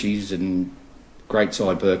Ritchies, and great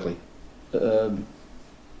side Berkeley. Then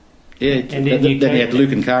you had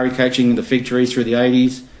Luke and Kari coaching the Fig Trees through the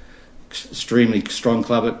 80s. Extremely strong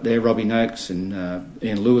club at there, Robbie Noakes and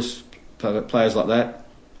Ian Lewis, players like that.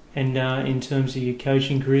 And in terms of your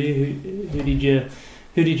coaching career, who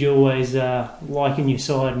did you always like in your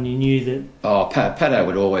side, and you knew that? Oh, Paddo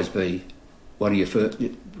would always be one of your first.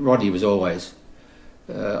 Rodney was always.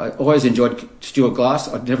 I always enjoyed Stuart Glass.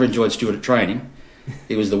 I'd never enjoyed Stuart at training.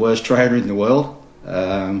 He was the worst trainer in the world.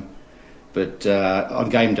 But on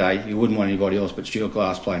game day, you wouldn't want anybody else but Stuart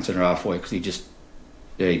Glass playing centre half for you, because he just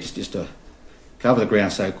cover the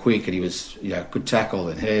ground so quick, and he was good tackle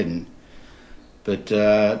and head. But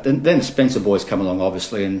then the Spencer boys come along,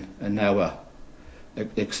 obviously, and they were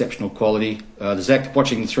exceptional quality.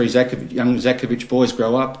 Watching the three young Zakovic boys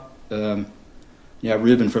grow up.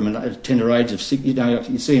 Ruben from a tender age of 6.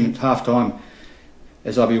 You see him at half time.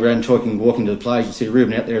 As I'll be around walking to the players, you see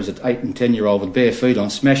Ruben out there as an 8 and 10-year-old with bare feet on,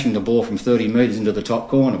 smashing the ball from 30 metres into the top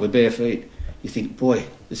corner with bare feet. You think, boy,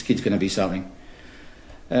 this kid's going to be something.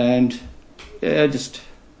 And they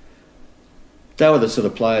were the sort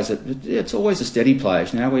of players that it's always the steady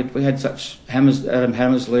players. We had such Adam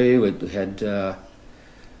Hammersley, we had the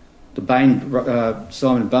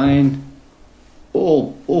Simon Bain,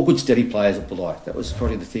 all good steady players at Bulli. That was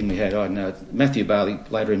probably the thing we had. I know Matthew Bailey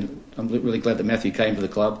later in. I'm really glad that Matthew came to the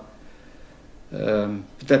club. But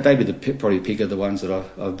they'd be probably the pick of the ones that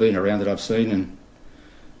I've been around, that I've seen, and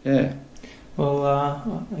yeah. Well,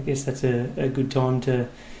 I guess that's a good time to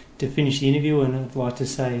finish the interview, and I'd like to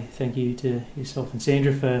say thank you to yourself and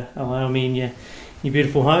Sandra for allowing me in your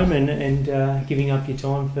beautiful home and giving up your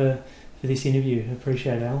time for this interview. I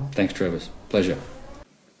appreciate it, Alan. Thanks, Travis. Pleasure.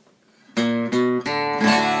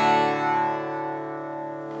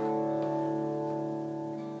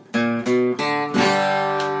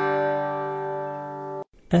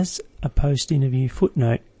 As a post-interview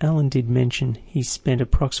footnote, Alan did mention he spent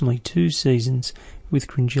approximately 2 seasons with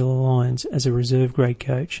Cringilla Lions as a reserve grade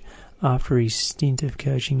coach after his stint of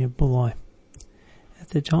coaching at Bulli.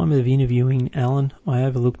 At the time of interviewing Alan, I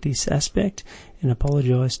overlooked this aspect and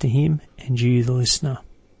apologise to him and you, the listener.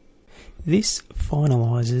 This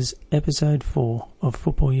finalises episode 4 of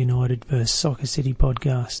Football United vs Soccer City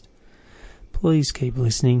podcast. Please keep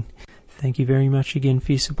listening. Thank you very much again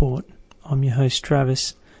for your support. I'm your host,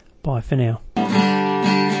 Travis. Bye for now.